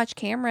 Like I can watch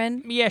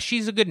Cameron. Yeah,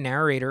 she's a good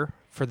narrator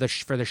for the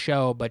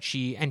show, but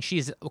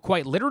she's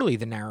quite literally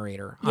the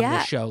narrator on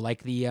this show,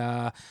 like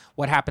the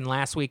what happened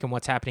last week and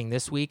what's happening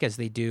this week, as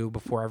they do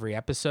before every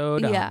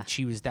episode. Yeah.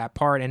 She was that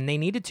part, and they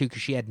needed to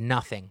because she had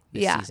nothing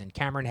this season.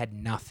 Cameron had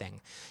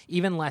nothing,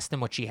 even less than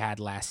what she had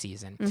last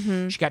season.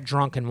 Mm-hmm. She got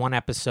drunk in one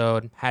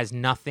episode, has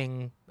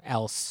nothing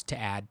else to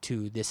add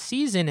to this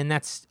season, and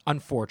that's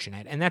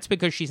unfortunate, and that's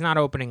because she's not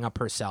opening up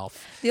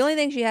herself. The only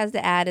thing she has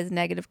to add is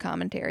negative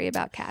commentary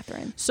about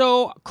Catherine.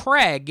 So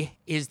Craig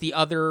is the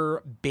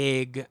other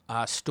big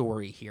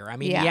story here. I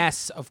mean,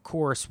 yes, of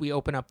course, we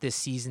open up this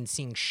season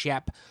seeing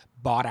Shep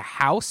bought a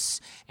house,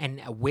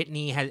 and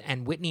Whitney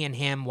and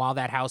him, while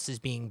that house is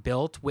being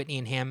built, Whitney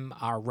and him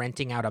are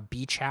renting out a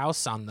beach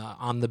house on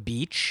the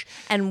beach.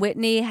 And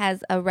Whitney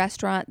has a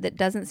restaurant that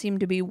doesn't seem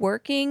to be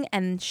working,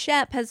 and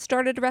Shep has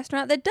started a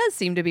restaurant that does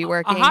seem to be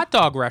working. A hot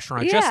dog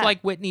restaurant, just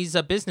like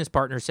Whitney's business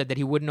partner said that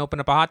he wouldn't open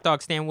up a hot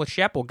dog stand with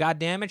Shep. Well,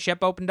 goddamn it,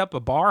 Shep opened up a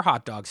bar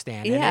hot dog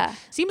stand. Yeah. And it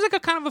seems like a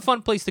kind of a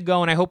fun place to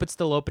go, and I hope it's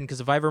still open, because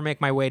if I ever make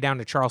my way down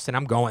to Charleston,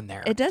 I'm going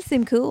there. It does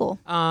seem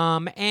cool.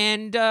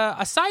 And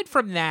aside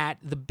from that,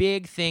 that the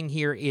big thing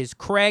here is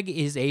Craig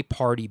is a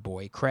party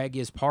boy. Craig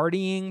is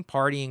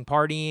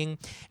partying,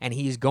 and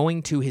he's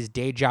going to his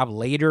day job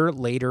later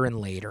and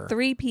later.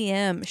 3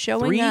 p.m.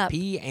 showing up 3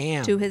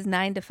 p.m. to his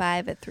 9 to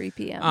 5 at 3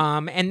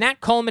 p.m. And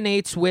that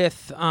culminates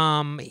with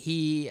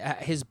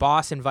his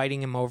boss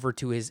inviting him over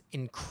to his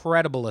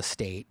incredible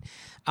estate,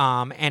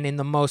 and in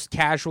the most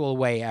casual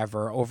way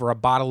ever, over a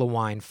bottle of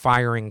wine,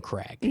 firing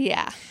Craig.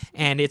 Yeah.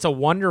 And it's a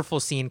wonderful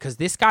scene because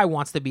this guy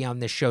wants to be on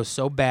this show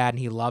so bad and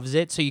he loves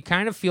it. So you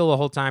kind of feel the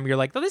whole time, you're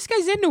like, oh, this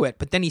guy's into it.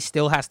 But then he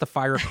still has to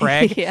fire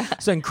Craig. Yeah.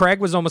 So and Craig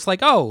was almost like,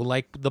 oh,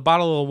 like the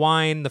bottle of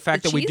wine, the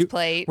fact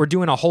that we're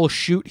doing a whole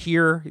shoot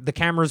here. The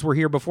cameras were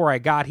here before I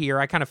got here.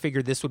 I kind of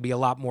figured this would be a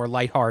lot more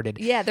lighthearted.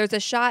 Yeah, there's a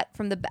shot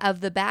from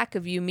the back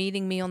of you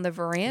meeting me on the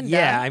veranda.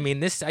 Yeah, I mean,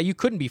 this you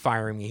couldn't be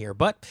firing me here.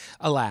 But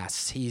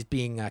alas, he's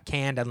being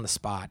canned on the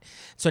spot.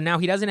 So now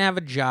he doesn't have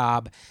a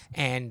job.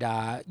 And,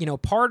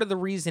 part of the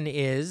reason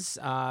is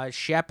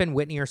Shep and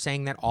Whitney are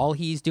saying that all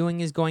he's doing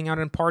is going out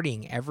and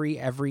partying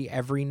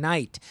every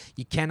night.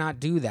 You cannot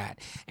do that.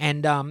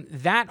 And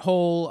that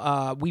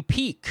whole, we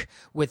peak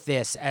with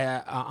this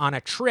on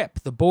a trip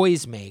the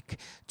boys make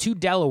to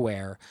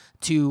Delaware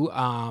to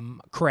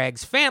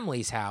Craig's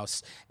family's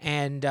house.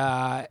 And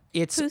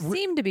it's... Who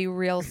seem to be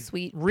real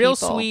sweet Real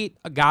people. sweet,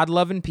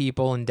 God-loving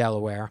people in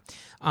Delaware.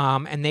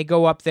 And they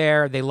go up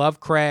there. They love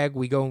Craig.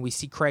 We go and we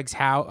see Craig's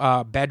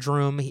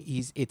bedroom.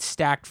 It's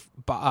stacked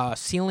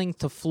ceiling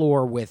to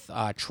floor with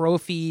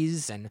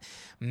trophies and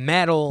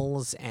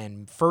medals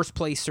and first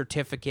place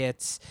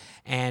certificates.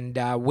 And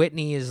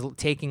Whitney is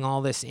taking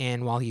all this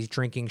in while he's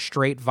drinking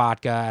straight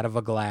vodka out of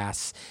a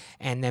glass.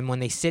 And then when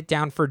they sit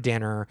down for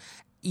dinner,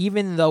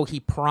 even though he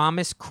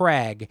promised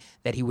Craig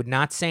that he would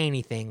not say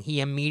anything, he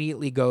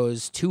immediately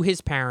goes to his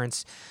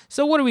parents.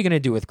 So what are we going to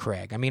do with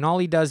Craig? I mean, all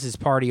he does is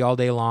party all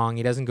day long.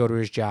 He doesn't go to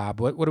his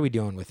job. What are we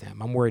doing with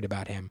him? I'm worried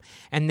about him.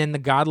 And then the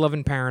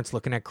God-loving parents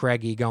looking at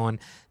Craigie going,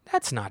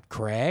 that's not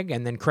Craig.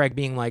 And then Craig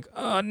being like,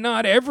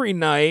 not every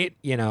night,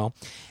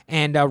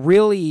 and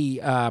really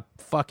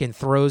fucking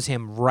throws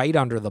him right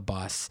under the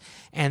bus.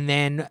 And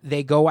then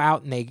they go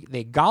out and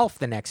they golf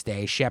the next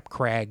day, Shep,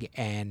 Craig,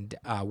 and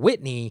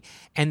Whitney.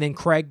 And then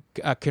Craig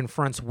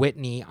confronts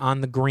Whitney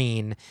on the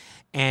green.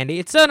 And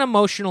it's an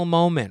emotional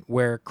moment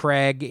where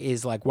Craig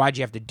is like, why'd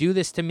you have to do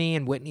this to me?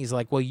 And Whitney's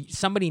like, well,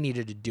 somebody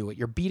needed to do it.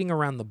 You're beating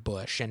around the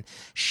bush. And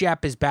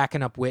Shep is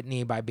backing up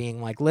Whitney by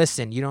being like,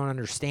 listen, you don't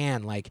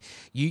understand. Like,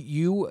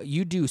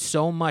 you do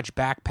so much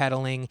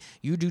backpedaling.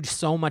 You do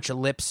so much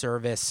lip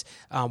service.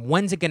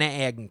 When's it going to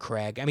end,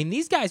 Craig? I mean,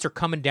 these guys are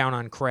coming down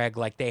on Craig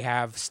like they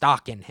have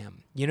stock in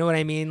him. You know what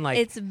I mean? Like,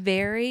 it's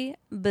very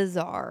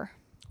bizarre.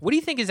 What do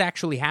you think is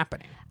actually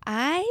happening?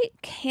 I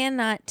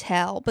cannot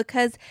tell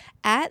because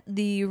at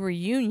the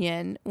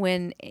reunion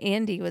when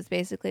Andy was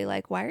basically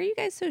like, why are you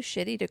guys so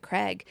shitty to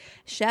Craig?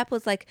 Shep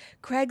was like,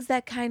 Craig's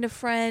that kind of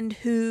friend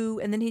who,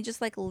 and then he just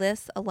like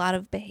lists a lot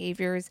of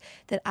behaviors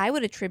that I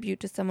would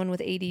attribute to someone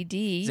with ADD.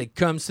 He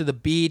comes to the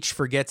beach,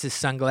 forgets his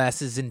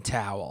sunglasses and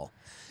towel.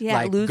 Yeah,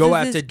 like loses go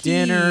out his to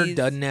dinner, keys.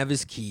 doesn't have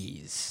his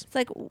keys. It's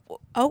like,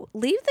 oh,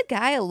 leave the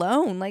guy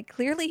alone. Like,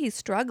 clearly he's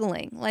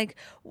struggling. Like,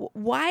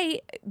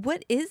 why?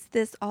 What is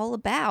this all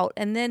about?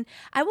 And then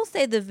I will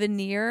say the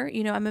veneer,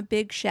 I'm a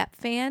big Shep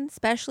fan,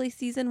 especially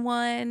season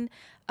 1.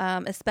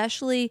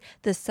 Especially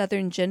the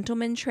Southern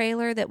Gentleman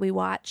trailer that we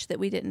watched that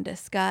we didn't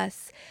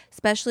discuss,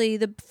 especially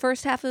the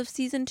first half of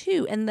season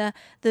 2. And the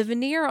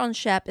veneer on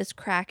Shep is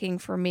cracking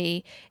for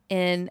me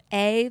in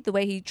the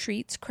way he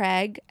treats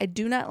Craig. I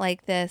do not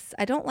like this.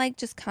 I don't like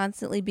just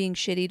constantly being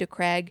shitty to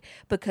Craig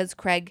because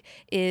Craig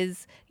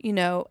is,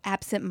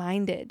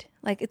 absent-minded.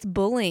 Like, it's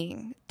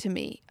bullying to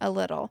me a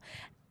little.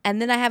 And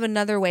then I have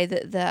another way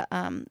that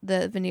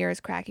the veneer is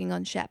cracking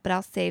on Shep, but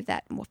I'll save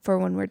that for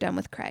when we're done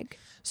with Craig.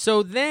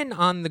 So then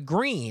on the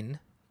green,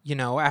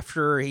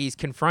 after he's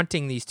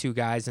confronting these two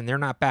guys and they're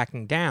not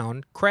backing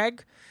down,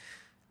 Craig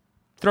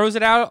throws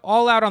it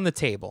all out on the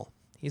table.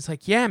 He's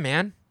like, yeah,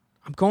 man,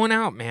 I'm going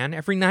out, man,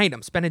 every night.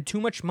 I'm spending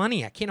too much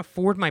money. I can't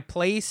afford my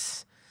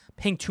place,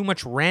 paying too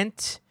much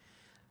rent.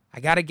 I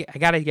gotta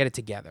get it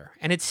together.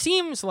 And it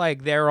seems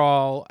like they're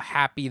all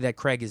happy that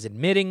Craig is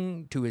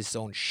admitting to his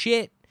own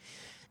shit.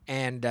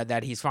 And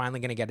that he's finally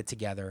going to get it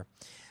together.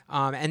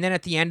 And then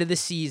at the end of the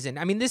season,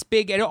 I mean,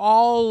 it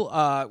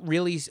all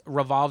really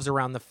revolves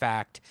around the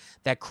fact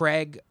that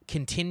Craig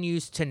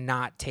continues to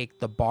not take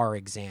the bar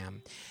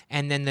exam.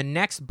 And then the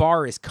next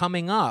bar is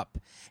coming up,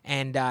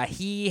 and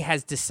he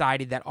has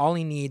decided that all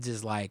he needs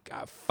is like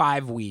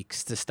 5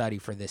 weeks to study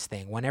for this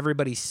thing, when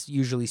everybody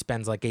usually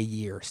spends like a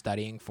year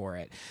studying for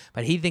it.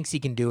 But he thinks he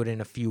can do it in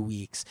a few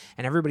weeks.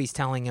 And everybody's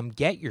telling him,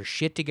 get your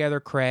shit together,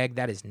 Craig.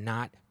 That is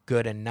not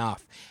good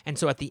enough. And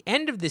so at the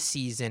end of the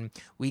season,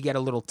 we get a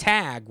little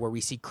tag where we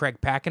see Craig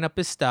packing up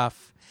his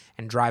stuff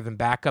and driving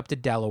back up to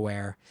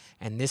Delaware,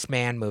 and this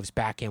man moves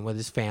back in with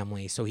his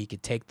family so he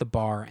could take the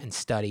bar and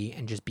study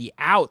and just be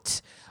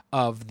out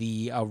of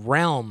the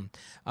realm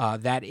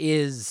that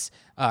is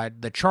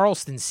the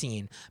Charleston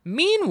scene.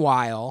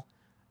 Meanwhile,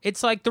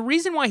 it's like the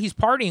reason why he's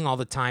partying all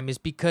the time is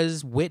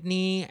because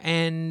Whitney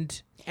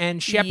and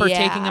and Shep are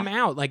taking him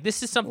out. Like,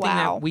 this is something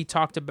Wow.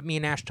 that me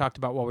and Ash talked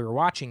about while we were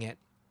watching it.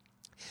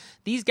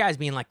 These guys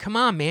being like, come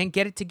on, man,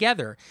 get it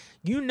together.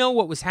 You know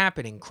what was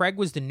happening. Craig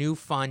was the new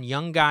fun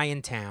young guy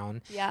in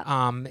town. Yep.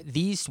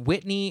 These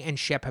Whitney and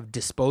Shep have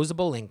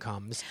disposable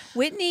incomes.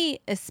 Whitney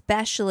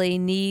especially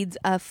needs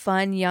a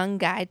fun young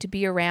guy to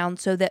be around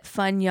so that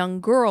fun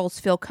young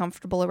girls feel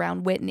comfortable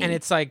around Whitney. And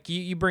it's like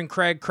you bring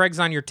Craig. Craig's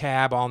on your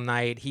tab all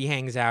night. He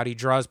hangs out. He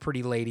draws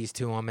pretty ladies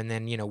to him. And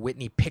then,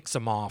 Whitney picks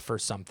him off or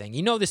something.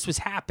 This was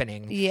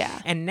happening.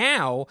 Yeah. And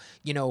now,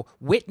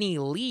 Whitney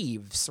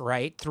leaves,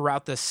 right?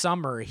 Throughout the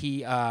summer, he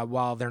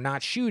while they're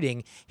not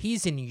shooting,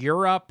 he's in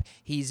Europe.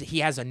 He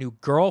has a new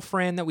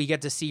girlfriend that we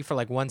get to see for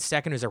like 1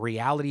 second, who's a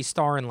reality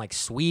star in like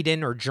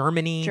Sweden or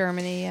Germany.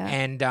 Yeah.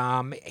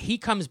 And he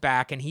comes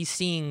back and he's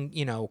seeing,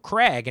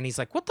 Craig, and he's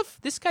like, what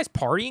this guy's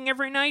partying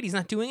every night? He's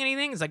not doing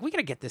anything? He's like, we got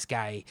to get this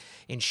guy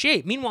in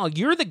shape. Meanwhile,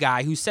 you're the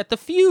guy who set the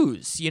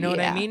fuse. You know what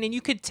I mean? And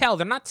you could tell.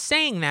 They're not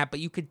saying that, but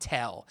you could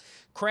tell.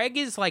 Craig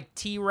is like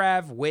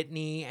T-Rev,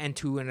 Whitney, and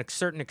to a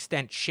certain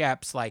extent,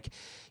 Shep's like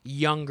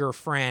younger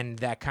friend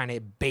that kind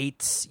of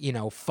baits,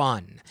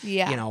 fun.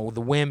 Yeah. The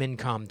women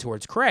come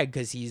towards Craig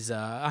because he's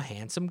a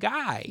handsome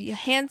guy.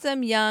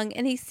 Handsome, young,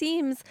 and he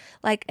seems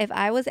like if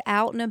I was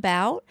out and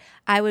about,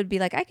 I would be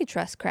like, I could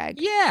trust Craig.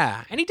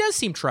 Yeah, and he does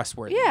seem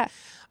trustworthy. Yeah.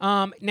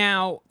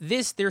 Now,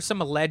 there's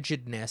some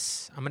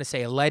allegedness, I'm going to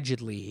say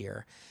allegedly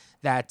here,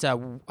 that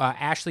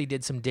Ashley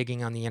did some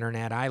digging on the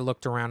internet. I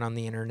looked around on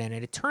the internet,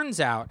 and it turns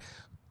out,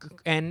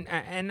 and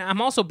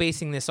I'm also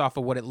basing this off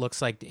of what it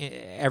looks like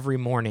every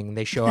morning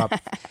they show up.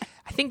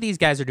 I think these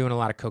guys are doing a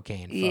lot of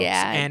cocaine, folks.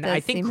 Yeah, and I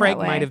think Craig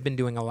might have been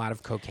doing a lot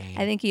of cocaine.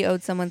 I think he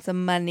owed someone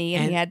some money,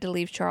 and he had to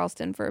leave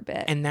Charleston for a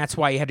bit. And that's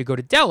why he had to go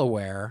to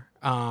Delaware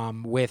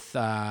with,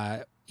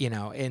 and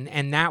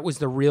that was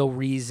the real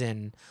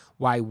reason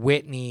why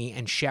Whitney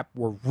and Shep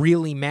were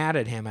really mad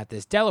at him at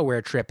this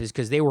Delaware trip, is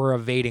because they were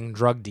evading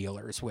drug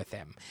dealers with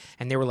him.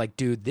 And they were like,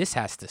 dude, this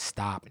has to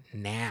stop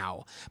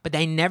now. But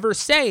they never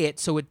say it,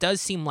 so it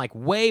does seem like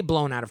way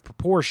blown out of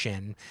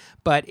proportion.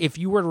 But if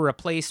you were to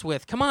replace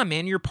with, come on,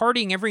 man, you're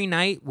partying every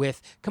night with,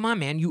 come on,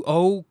 man, you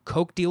owe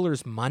coke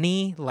dealers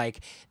money. Like,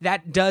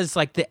 that does,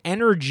 like, the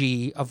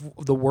energy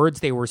of the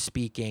words they were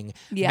speaking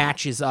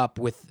matches up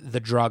with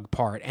the drug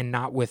part and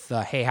not with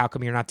the, hey, how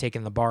come you're not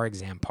taking the bar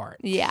exam part?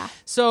 Yeah.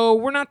 So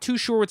we're not too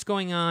sure what's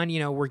going on.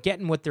 We're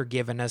getting what they're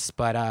giving us,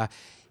 but,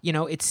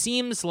 it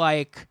seems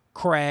like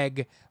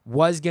Craig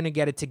was going to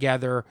get it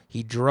together.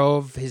 He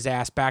drove his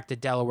ass back to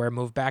Delaware,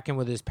 moved back in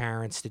with his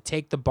parents to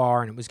take the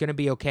bar, and it was going to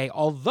be okay.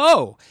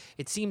 Although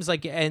it seems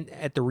like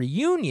at the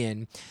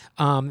reunion,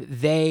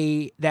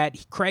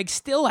 that Craig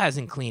still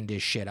hasn't cleaned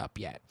his shit up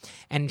yet.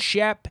 And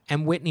Shep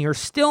and Whitney are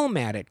still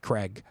mad at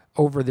Craig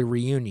over the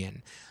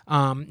reunion.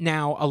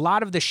 Now, a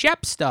lot of the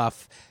Shep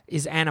stuff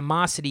is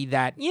animosity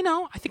that,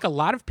 I think a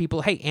lot of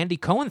people, hey, Andy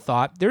Cohen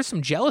thought there's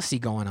some jealousy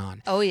going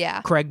on. Oh,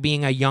 yeah. Craig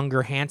being a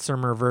younger,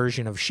 handsomer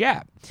version of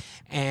Shep.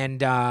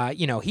 And,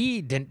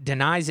 he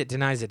denies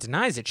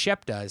it.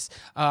 Shep does.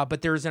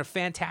 But there's a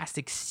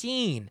fantastic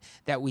scene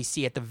that we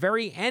see at the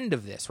very end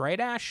of this, right,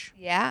 Ash?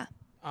 Yeah.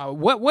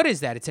 What is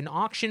that? It's an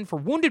auction for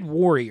Wounded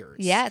Warriors.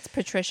 Yeah, it's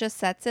Patricia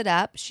sets it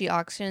up. She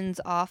auctions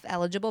off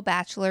eligible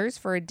bachelors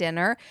for a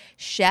dinner.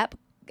 Shep,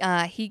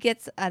 he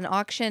gets an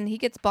auction. He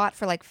gets bought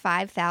for like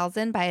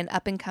 $5,000 by an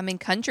up and coming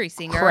country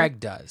singer. Craig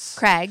does.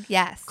 Craig,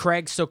 yes.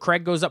 So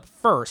Craig goes up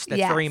first.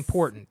 That's very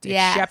important. It's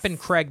Yes. Shep and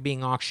Craig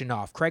being auctioned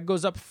off. Craig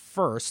goes up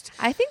first.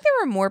 I think there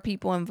were more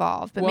people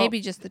involved, but maybe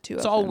just the two of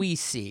It's them. all we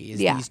see is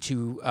these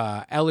two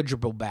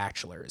eligible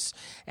bachelors.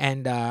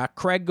 And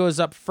Craig goes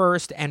up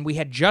first, and we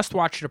had just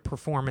watched a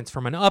performance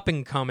from an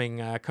up-and-coming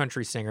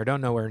country singer.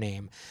 Don't know her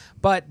name.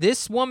 But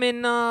this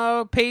woman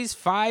pays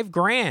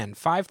 $5,000,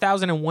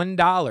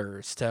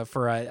 $5,001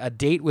 for a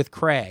date with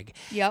Craig.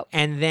 Yep.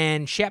 And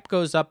then Shep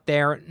goes up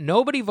there.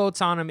 Nobody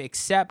votes on him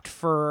except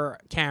for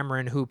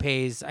Cameron, who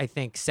pays, I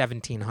think,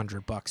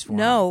 $1,700 for him.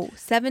 No,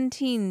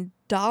 $17.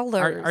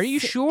 Are you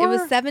sure? It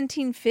was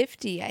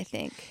 $1,750, I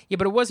think. Yeah,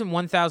 but it wasn't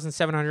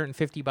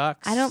 $1,750.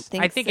 I don't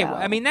think I think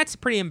so. that's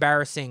pretty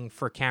embarrassing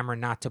for Cameron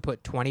not to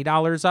put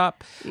 $20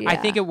 up. I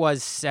think it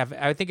was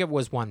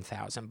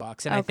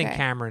 $1,000, and I think Okay.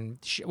 Cameron,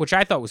 which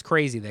I thought was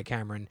crazy that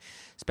Cameron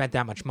spent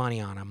that much money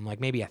on him, like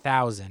maybe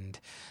 $1,000,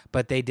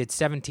 but they did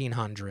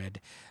 $1,700.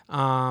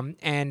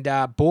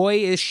 And boy,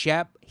 is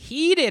Shep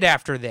heated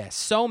after this.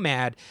 So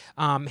mad.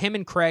 Him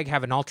and Craig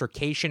have an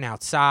altercation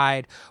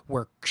outside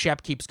where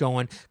Shep keeps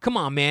going, come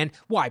on, man.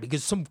 Why?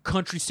 Because some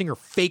country singer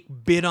fake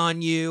bid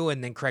on you?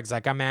 And then Craig's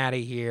like, I'm out of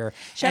here.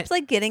 Shep's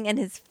like getting in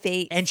his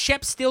face. And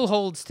Shep still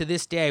holds to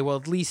this day, well,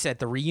 at least at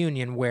the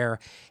reunion, where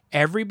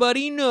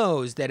everybody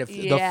knows that if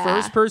the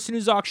first person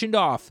who's auctioned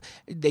off,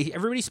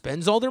 everybody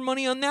spends all their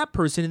money on that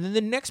person, and then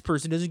the next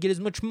person doesn't get as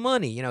much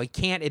money. He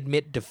can't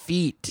admit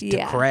defeat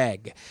to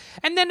Craig.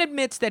 And then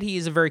admits that he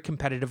is a very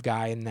competitive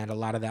guy and that a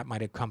lot of that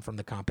might have come from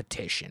the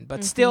competition.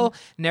 But still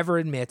never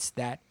admits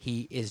that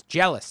he is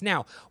jealous.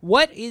 Now,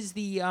 what is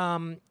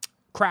the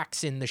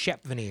cracks in the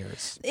Shep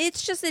veneers.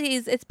 It's just that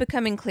it's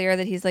becoming clear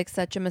that he's like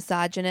such a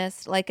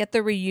misogynist. Like at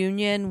the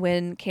reunion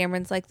when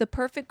Cameron's like, the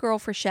perfect girl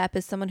for Shep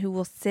is someone who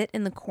will sit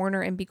in the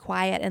corner and be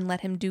quiet and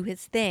let him do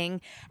his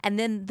thing. And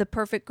then the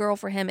perfect girl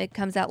for him, it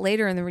comes out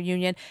later in the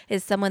reunion,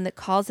 is someone that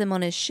calls him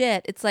on his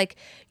shit. It's like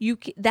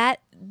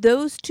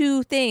those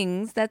two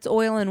things, that's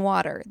oil and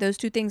water. Those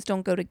two things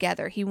don't go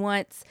together. He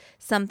wants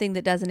something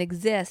that doesn't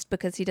exist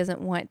because he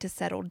doesn't want to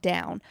settle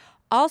down.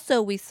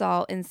 Also, we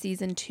saw in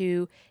season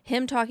 2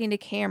 him talking to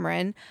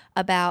Cameron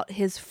about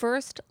his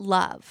first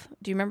love.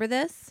 Do you remember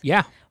this?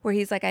 Yeah. Where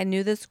he's like, I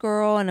knew this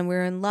girl and we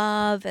were in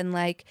love, and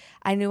like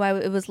I knew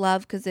it was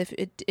love because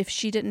if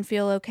she didn't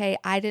feel okay,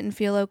 I didn't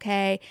feel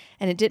okay,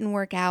 and it didn't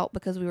work out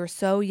because we were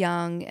so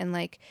young and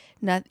like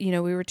we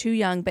were too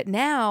young. But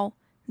now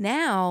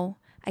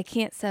I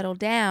can't settle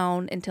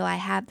down until I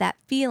have that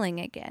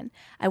feeling again.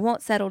 I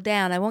won't settle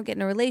down. I won't get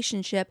in a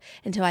relationship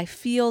until I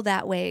feel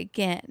that way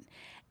again.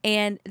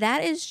 And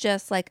that is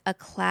just like a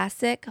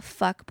classic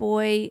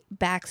fuckboy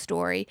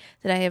backstory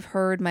that I have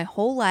heard my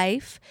whole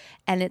life.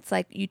 And it's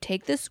like you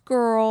take this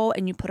girl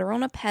and you put her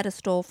on a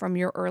pedestal from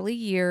your early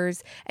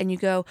years and you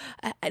go,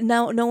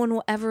 no one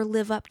will ever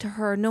live up to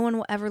her. No one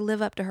will ever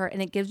live up to her.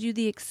 And it gives you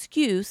the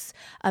excuse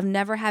of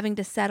never having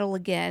to settle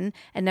again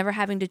and never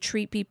having to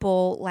treat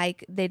people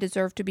like they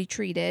deserve to be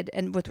treated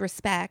and with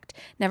respect,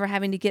 never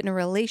having to get in a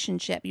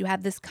relationship. You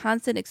have this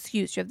constant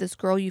excuse. You have this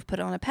girl you've put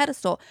on a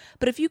pedestal.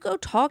 But if you go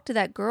talk to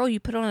that girl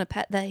you put on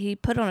that he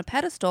put on a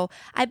pedestal,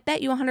 I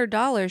bet you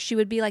 $100 she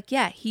would be like,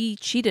 yeah, he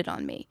cheated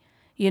on me.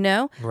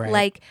 Right.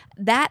 Like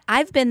that.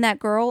 I've been that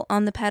girl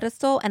on the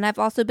pedestal, and I've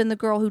also been the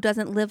girl who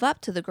doesn't live up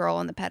to the girl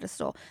on the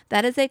pedestal.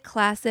 That is a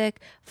classic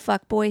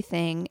fuckboy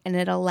thing, and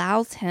it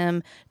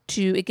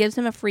gives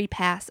him a free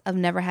pass of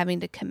never having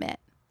to commit.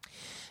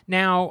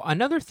 Now,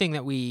 another thing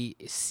that we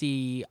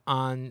see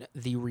on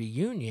the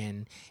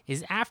reunion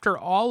is after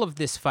all of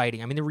this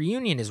fighting, I mean, the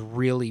reunion is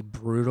really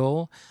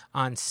brutal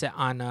on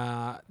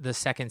the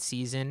second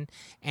season,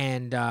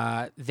 and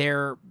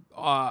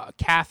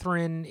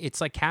Catherine,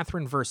 it's like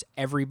Catherine versus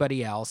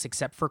everybody else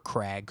except for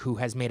Craig, who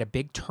has made a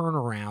big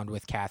turnaround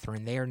with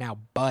Catherine. They are now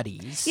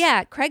buddies.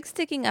 Yeah, Craig's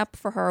sticking up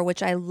for her,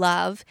 which I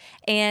love.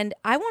 And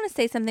I want to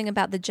say something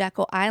about the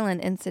Jekyll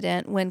Island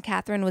incident when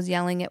Catherine was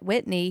yelling at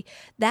Whitney.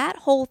 That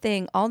whole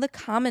thing, all the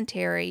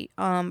commentary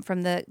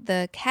from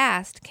the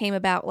cast came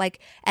about like,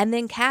 and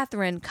then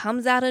Catherine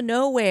comes out of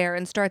nowhere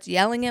and starts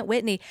yelling at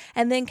Whitney,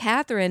 and then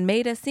Catherine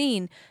made a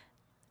scene.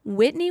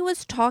 Whitney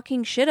was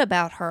talking shit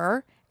about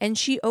her, and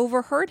she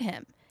overheard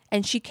him,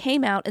 and she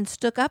came out and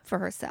stuck up for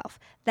herself.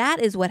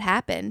 That is what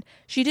happened.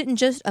 She didn't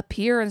just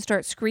appear and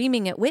start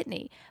screaming at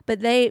Whitney,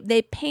 but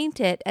they paint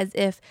it as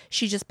if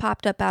she just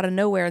popped up out of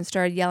nowhere and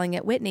started yelling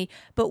at Whitney.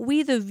 But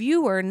we, the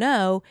viewer,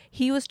 know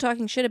he was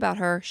talking shit about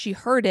her. She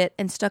heard it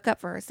and stuck up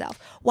for herself.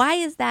 Why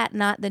is that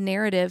not the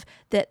narrative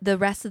that the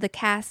rest of the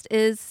cast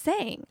is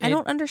saying? I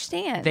don't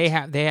understand. They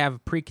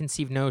have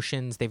preconceived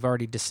notions. They've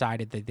already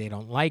decided that they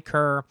don't like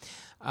her.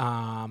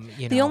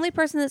 The only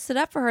person that stood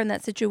up for her in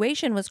that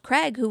situation was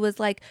Craig, who was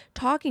like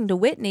talking to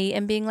Whitney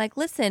and being like,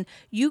 listen,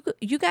 you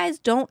guys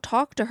don't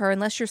talk to her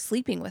unless you're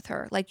sleeping with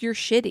her. Like, you're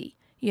shitty,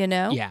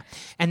 Yeah.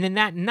 And then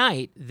that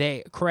night,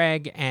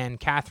 Craig and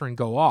Catherine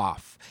go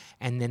off,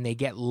 and then they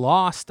get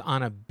lost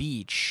on a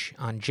beach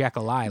on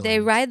Jekyll Island.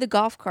 They ride the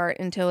golf cart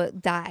until it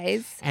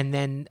dies. And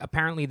then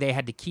apparently they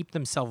had to keep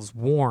themselves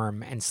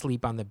warm and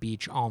sleep on the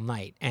beach all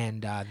night.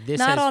 And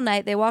Not all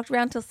night. They walked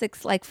around till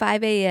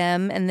 5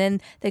 a.m. and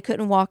then they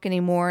couldn't walk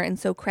anymore. And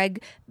so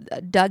Craig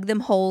dug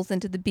them holes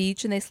into the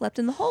beach, and they slept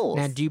in the holes.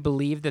 Now, do you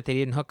believe that they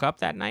didn't hook up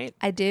that night?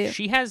 I do.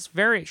 She has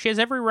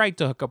every right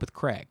to hook up with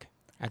Craig.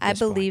 I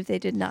believe they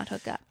did not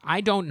hook up.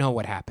 I don't know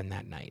what happened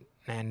that night.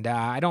 And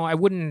I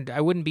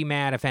wouldn't be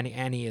mad if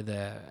any of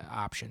the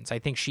options. I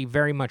think she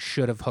very much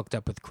should have hooked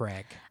up with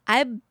Craig.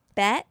 I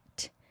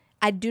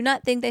do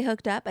not think they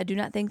hooked up. I do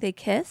not think they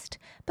kissed,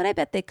 but I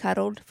bet they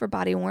cuddled for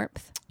body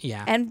warmth.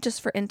 Yeah. And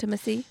just for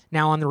intimacy.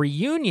 Now, on the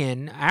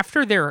reunion,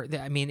 after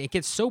it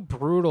gets so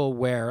brutal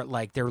where,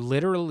 like, they're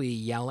literally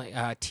yelling,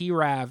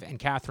 T-Rav and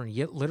Catherine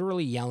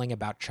literally yelling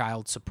about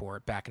child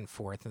support back and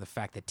forth, and the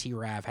fact that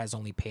T-Rav has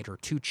only paid her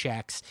 2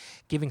 checks,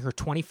 giving her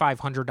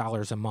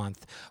 $2,500 a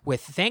month,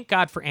 thank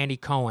God for Andy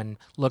Cohen,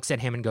 looks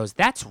at him and goes,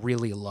 that's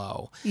really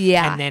low.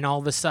 Yeah. And then all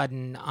of a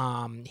sudden,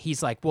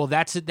 he's like, well,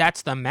 that's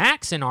the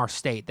max in our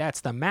state.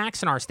 That's the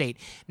max in our state.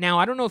 Now,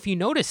 I don't know if you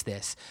noticed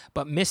this,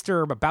 but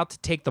Mr. about to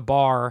take the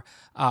bar,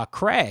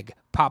 Craig,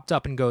 popped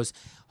up and goes,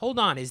 hold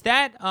on, is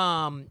that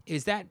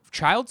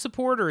child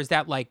support, or is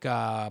that like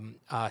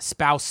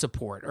spouse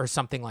support or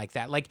something like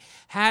that? Like,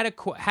 had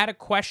a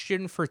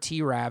question for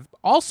T-Rav.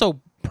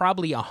 Also,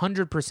 probably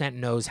 100%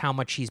 knows how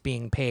much he's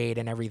being paid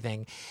and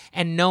everything,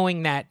 and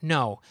knowing that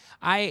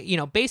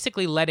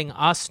basically letting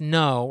us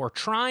know, or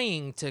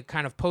trying to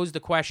kind of pose the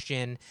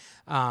question,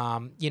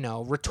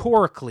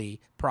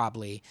 rhetorically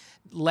probably,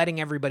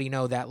 letting everybody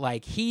know that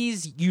like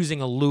he's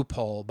using a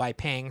loophole by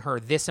paying her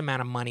this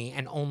amount of money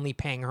and only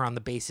paying her on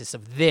the basis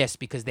of this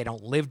because they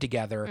don't live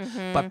together,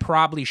 but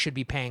probably should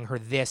be paying her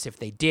this if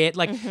they did.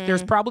 Like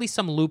there's probably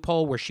some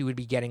loophole where she would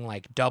be getting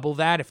like double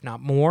that, if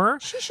not more.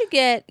 She should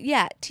get,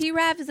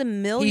 T-Rav is a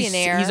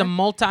millionaire. He's a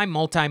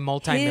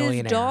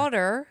multi-millionaire. His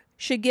daughter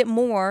should get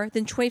more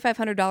than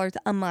 $2,500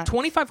 a month.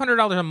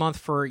 $2,500 a month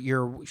for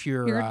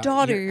your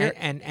daughter,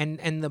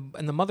 and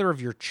the mother of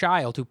your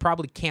child, who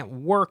probably can't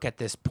work at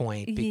this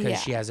point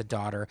because she has a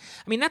daughter.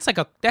 I mean, that's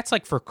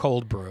like for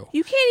cold brew.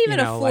 You can't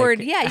even afford.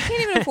 You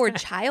can't even afford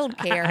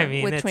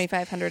childcare with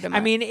 $2,500 a month. I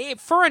mean,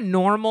 for a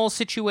normal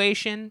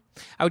situation,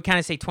 I would kind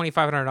of say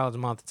 $2,500 a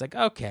month. It's like,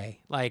 okay,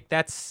 like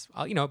that's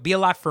be a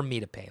lot for me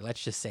to pay.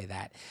 Let's just say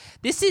that.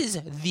 This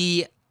is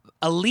the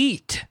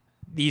elite.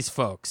 These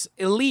folks,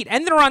 elite,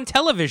 and they're on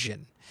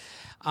television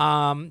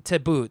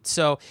to boot.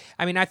 So,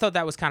 I mean, I thought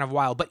that was kind of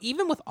wild. But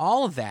even with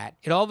all of that,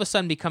 it all of a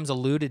sudden becomes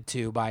alluded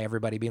to by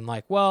everybody being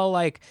like, well,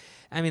 like,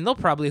 I mean, they'll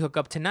probably hook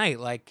up tonight.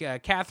 Like,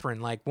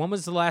 Catherine, like, when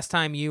was the last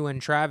time you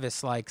and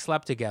Travis, like,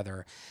 slept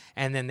together?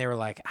 And then they were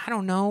like, I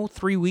don't know,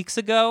 3 weeks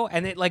ago.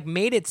 And it, like,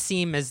 made it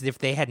seem as if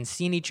they hadn't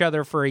seen each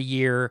other for a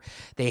year.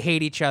 They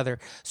hate each other.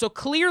 So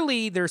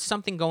clearly there's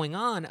something going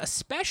on,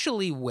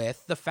 especially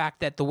with the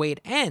fact that the way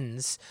it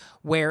ends,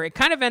 where it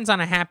kind of ends on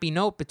a happy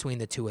note between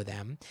the two of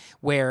them,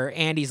 where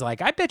Andy's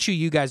like, I bet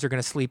you guys are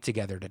going to sleep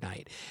together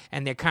tonight.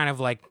 And they're kind of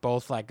like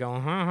both like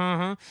going,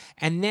 huh.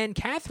 And then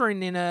Catherine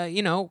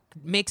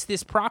makes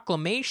this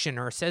proclamation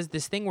or says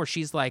this thing where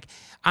she's like,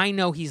 I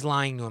know he's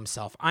lying to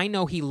himself. I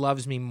know he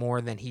loves me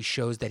more than he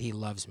shows that he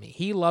loves me.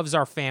 He loves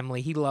our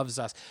family. He loves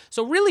us.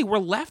 So really we're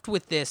left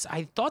with this.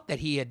 I thought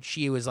that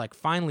she was like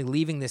finally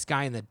leaving this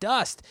guy in the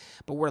dust,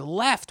 but we're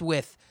left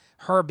with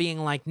her being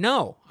like,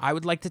 no, I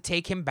would like to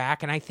take him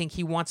back, and I think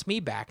he wants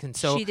me back. And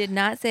so she did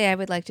not say I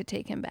would like to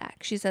take him back.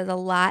 She says a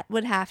lot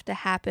would have to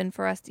happen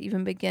for us to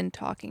even begin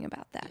talking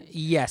about that.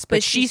 Yes,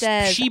 but she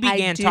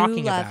began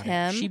talking about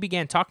it. She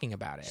began talking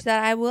about it. She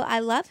said, I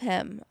love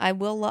him. I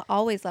will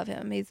always love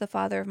him. He's the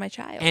father of my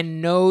child.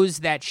 And knows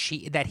that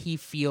he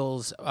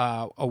feels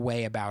a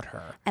way about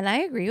her. And I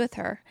agree with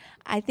her.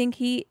 I think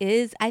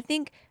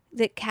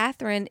that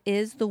Catherine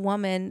is the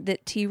woman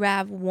that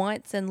T-Rav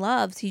wants and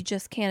loves. He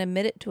just can't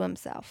admit it to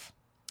himself.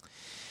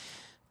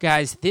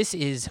 Guys, this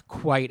is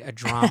quite a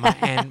drama,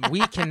 and we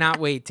cannot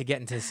wait to get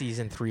into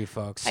season 3,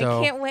 folks. So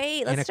I can't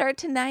wait. Let's start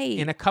tonight.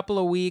 In a couple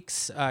of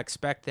weeks,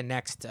 expect the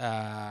next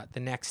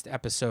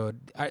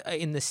episode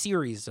in the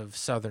series of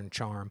Southern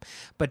Charm.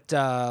 But do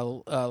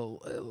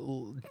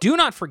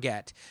not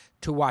forget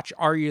to watch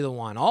Are You the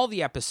One? All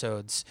the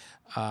episodes,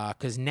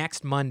 because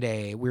next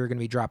Monday we're going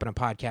to be dropping a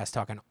podcast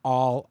talking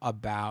all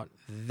about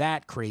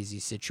that crazy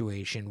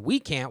situation. We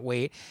can't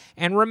wait.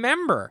 And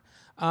remember,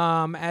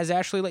 as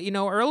Ashley let you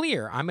know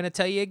earlier, I'm going to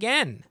tell you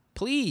again.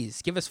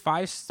 Please give us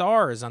 5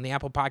 stars on the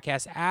Apple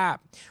Podcast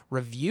app.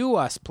 Review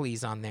us,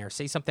 please, on there.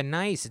 Say something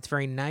nice. It's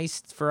very nice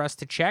for us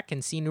to check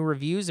and see new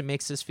reviews. It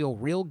makes us feel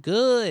real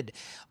good.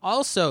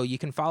 Also, you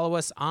can follow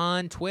us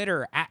on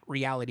Twitter at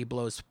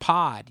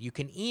RealityBlowsPod. You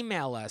can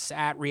email us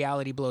at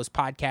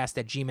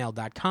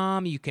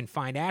realityblowspodcast@gmail.com. You can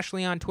find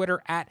Ashley on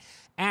Twitter at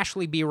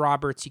Ashley B.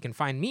 Roberts. You can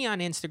find me on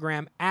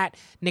Instagram at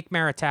Nick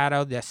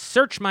Maritato. Just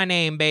search my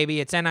name, baby.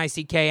 It's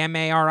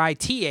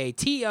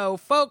NickMaritato.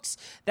 Folks,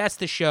 that's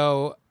the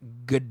show.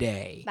 Good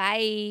day.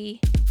 Bye.